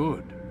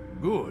 Good,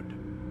 good.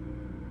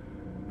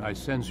 I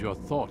sense your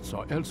thoughts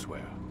are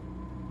elsewhere.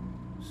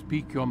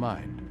 Speak your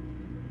mind.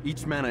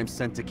 Each man I'm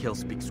sent to kill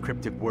speaks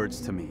cryptic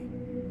words to me.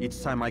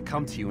 Each time I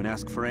come to you and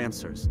ask for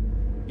answers.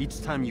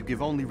 Each time you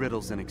give only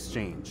riddles in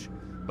exchange,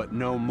 but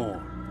no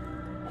more.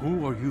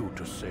 Who are you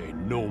to say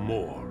no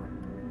more?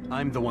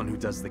 I'm the one who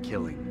does the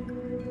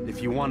killing.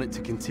 If you want it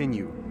to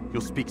continue,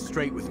 you'll speak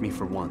straight with me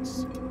for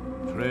once.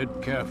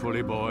 Tread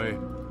carefully, boy.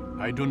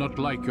 I do not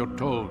like your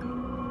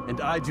tone.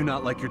 And I do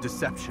not like your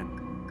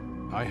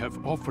deception. I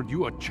have offered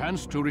you a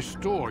chance to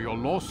restore your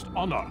lost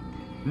honor.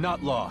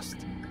 Not lost.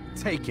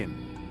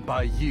 Taken.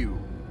 By you.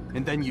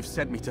 And then you've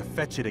sent me to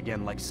fetch it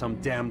again like some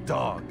damn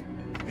dog.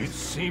 It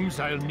seems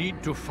I'll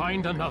need to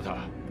find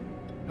another.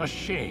 A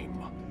shame.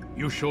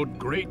 You showed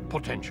great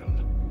potential.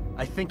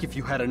 I think if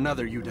you had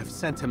another, you'd have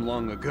sent him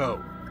long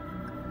ago.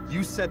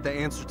 You said the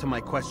answer to my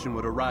question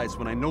would arise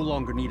when I no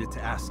longer needed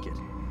to ask it.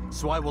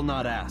 So I will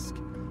not ask.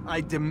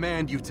 I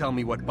demand you tell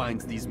me what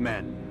binds these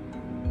men.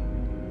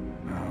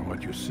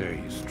 What you say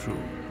is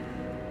true.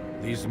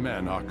 These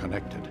men are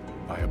connected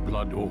by a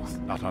blood oath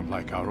not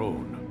unlike our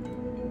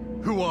own.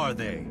 Who are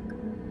they?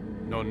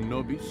 Non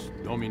nobis,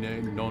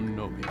 domine non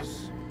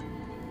nobis.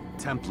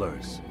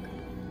 Templars.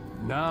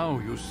 Now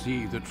you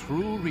see the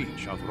true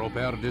reach of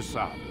Robert de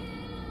Sable.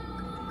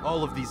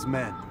 All of these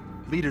men,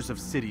 leaders of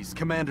cities,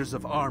 commanders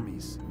of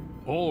armies.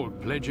 All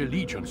pledge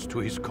allegiance to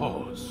his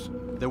cause.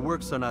 Their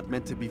works are not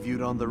meant to be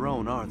viewed on their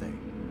own, are they?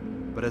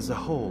 But as a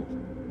whole,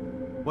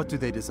 what do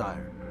they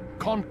desire?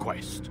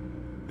 Conquest.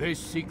 They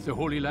seek the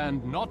Holy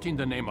Land not in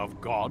the name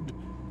of God,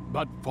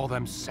 but for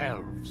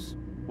themselves.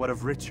 What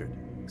of Richard?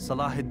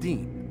 Salah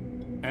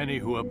ad-Din? Any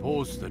who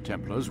oppose the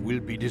Templars will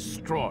be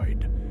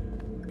destroyed.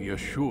 Be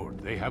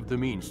assured they have the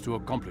means to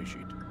accomplish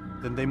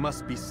it. Then they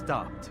must be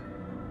stopped.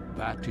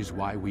 That is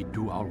why we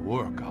do our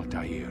work,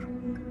 Altair.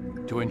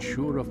 To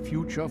ensure a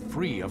future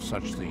free of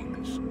such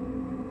things.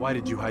 Why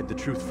did you hide the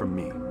truth from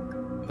me?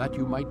 That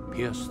you might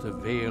pierce the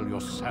veil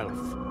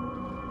yourself.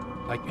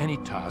 Like any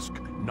task,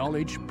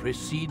 knowledge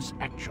precedes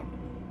action.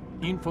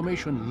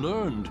 Information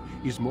learned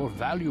is more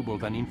valuable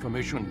than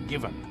information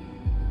given.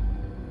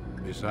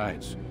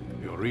 Besides,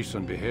 your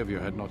recent behavior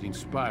had not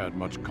inspired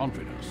much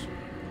confidence.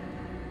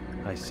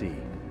 I see.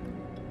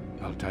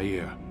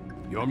 Altair,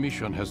 your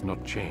mission has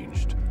not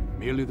changed.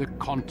 Merely the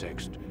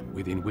context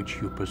within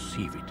which you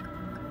perceive it.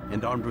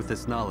 And armed with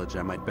this knowledge,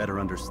 I might better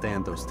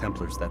understand those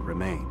Templars that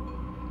remain.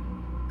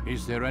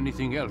 Is there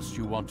anything else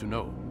you want to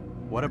know?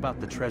 What about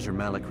the treasure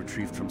Malik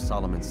retrieved from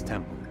Solomon's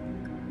temple?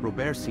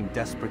 Robert seemed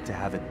desperate to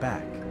have it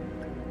back.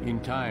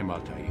 In time,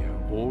 Altair,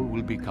 all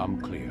will become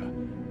clear.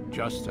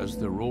 Just as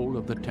the role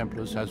of the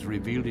Templars has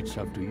revealed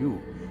itself to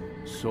you,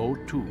 so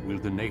too will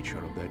the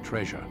nature of their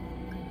treasure.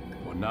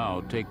 For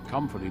now, take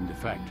comfort in the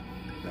fact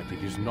that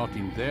it is not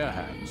in their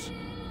hands,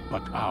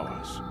 but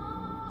ours.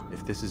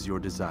 If this is your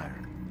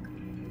desire.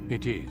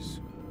 It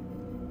is.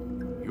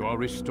 You are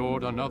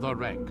restored another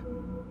rank.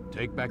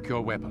 Take back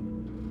your weapon.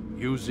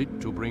 Use it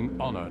to bring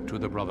honor to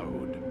the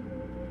Brotherhood.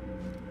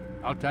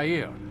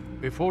 Altair,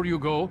 Before you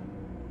go...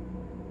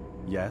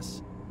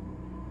 Yes?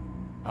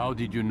 How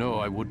did you know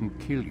I wouldn't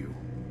kill you?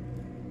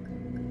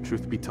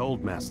 Truth be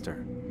told,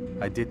 Master,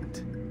 I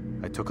didn't.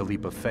 I took a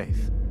leap of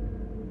faith.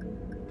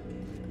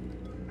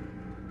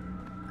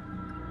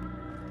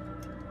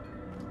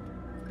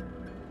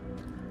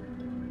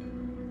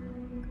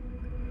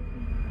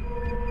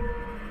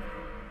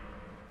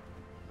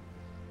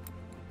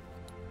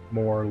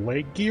 More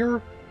leg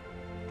gear.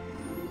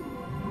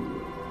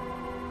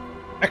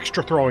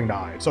 Extra throwing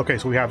knives. Okay,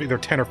 so we have either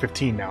 10 or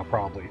 15 now,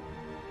 probably.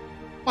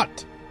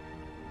 But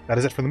that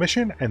is it for the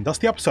mission, and thus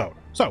the episode.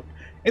 So,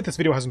 if this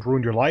video hasn't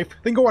ruined your life,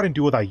 then go out and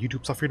do what I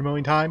YouTube suffered a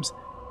million times.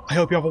 I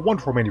hope you have a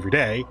wonderful remainder of your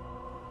day,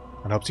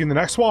 and I hope to see you in the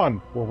next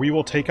one, where we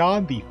will take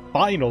on the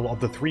final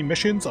of the 3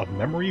 missions of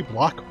Memory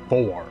Block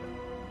 4.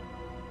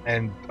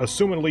 And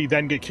assumedly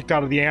then get kicked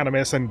out of the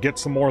Animus and get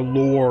some more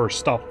lore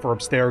stuff for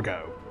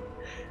Abstergo.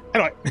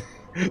 Anyway,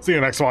 see you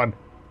in the next one.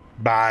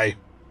 Bye.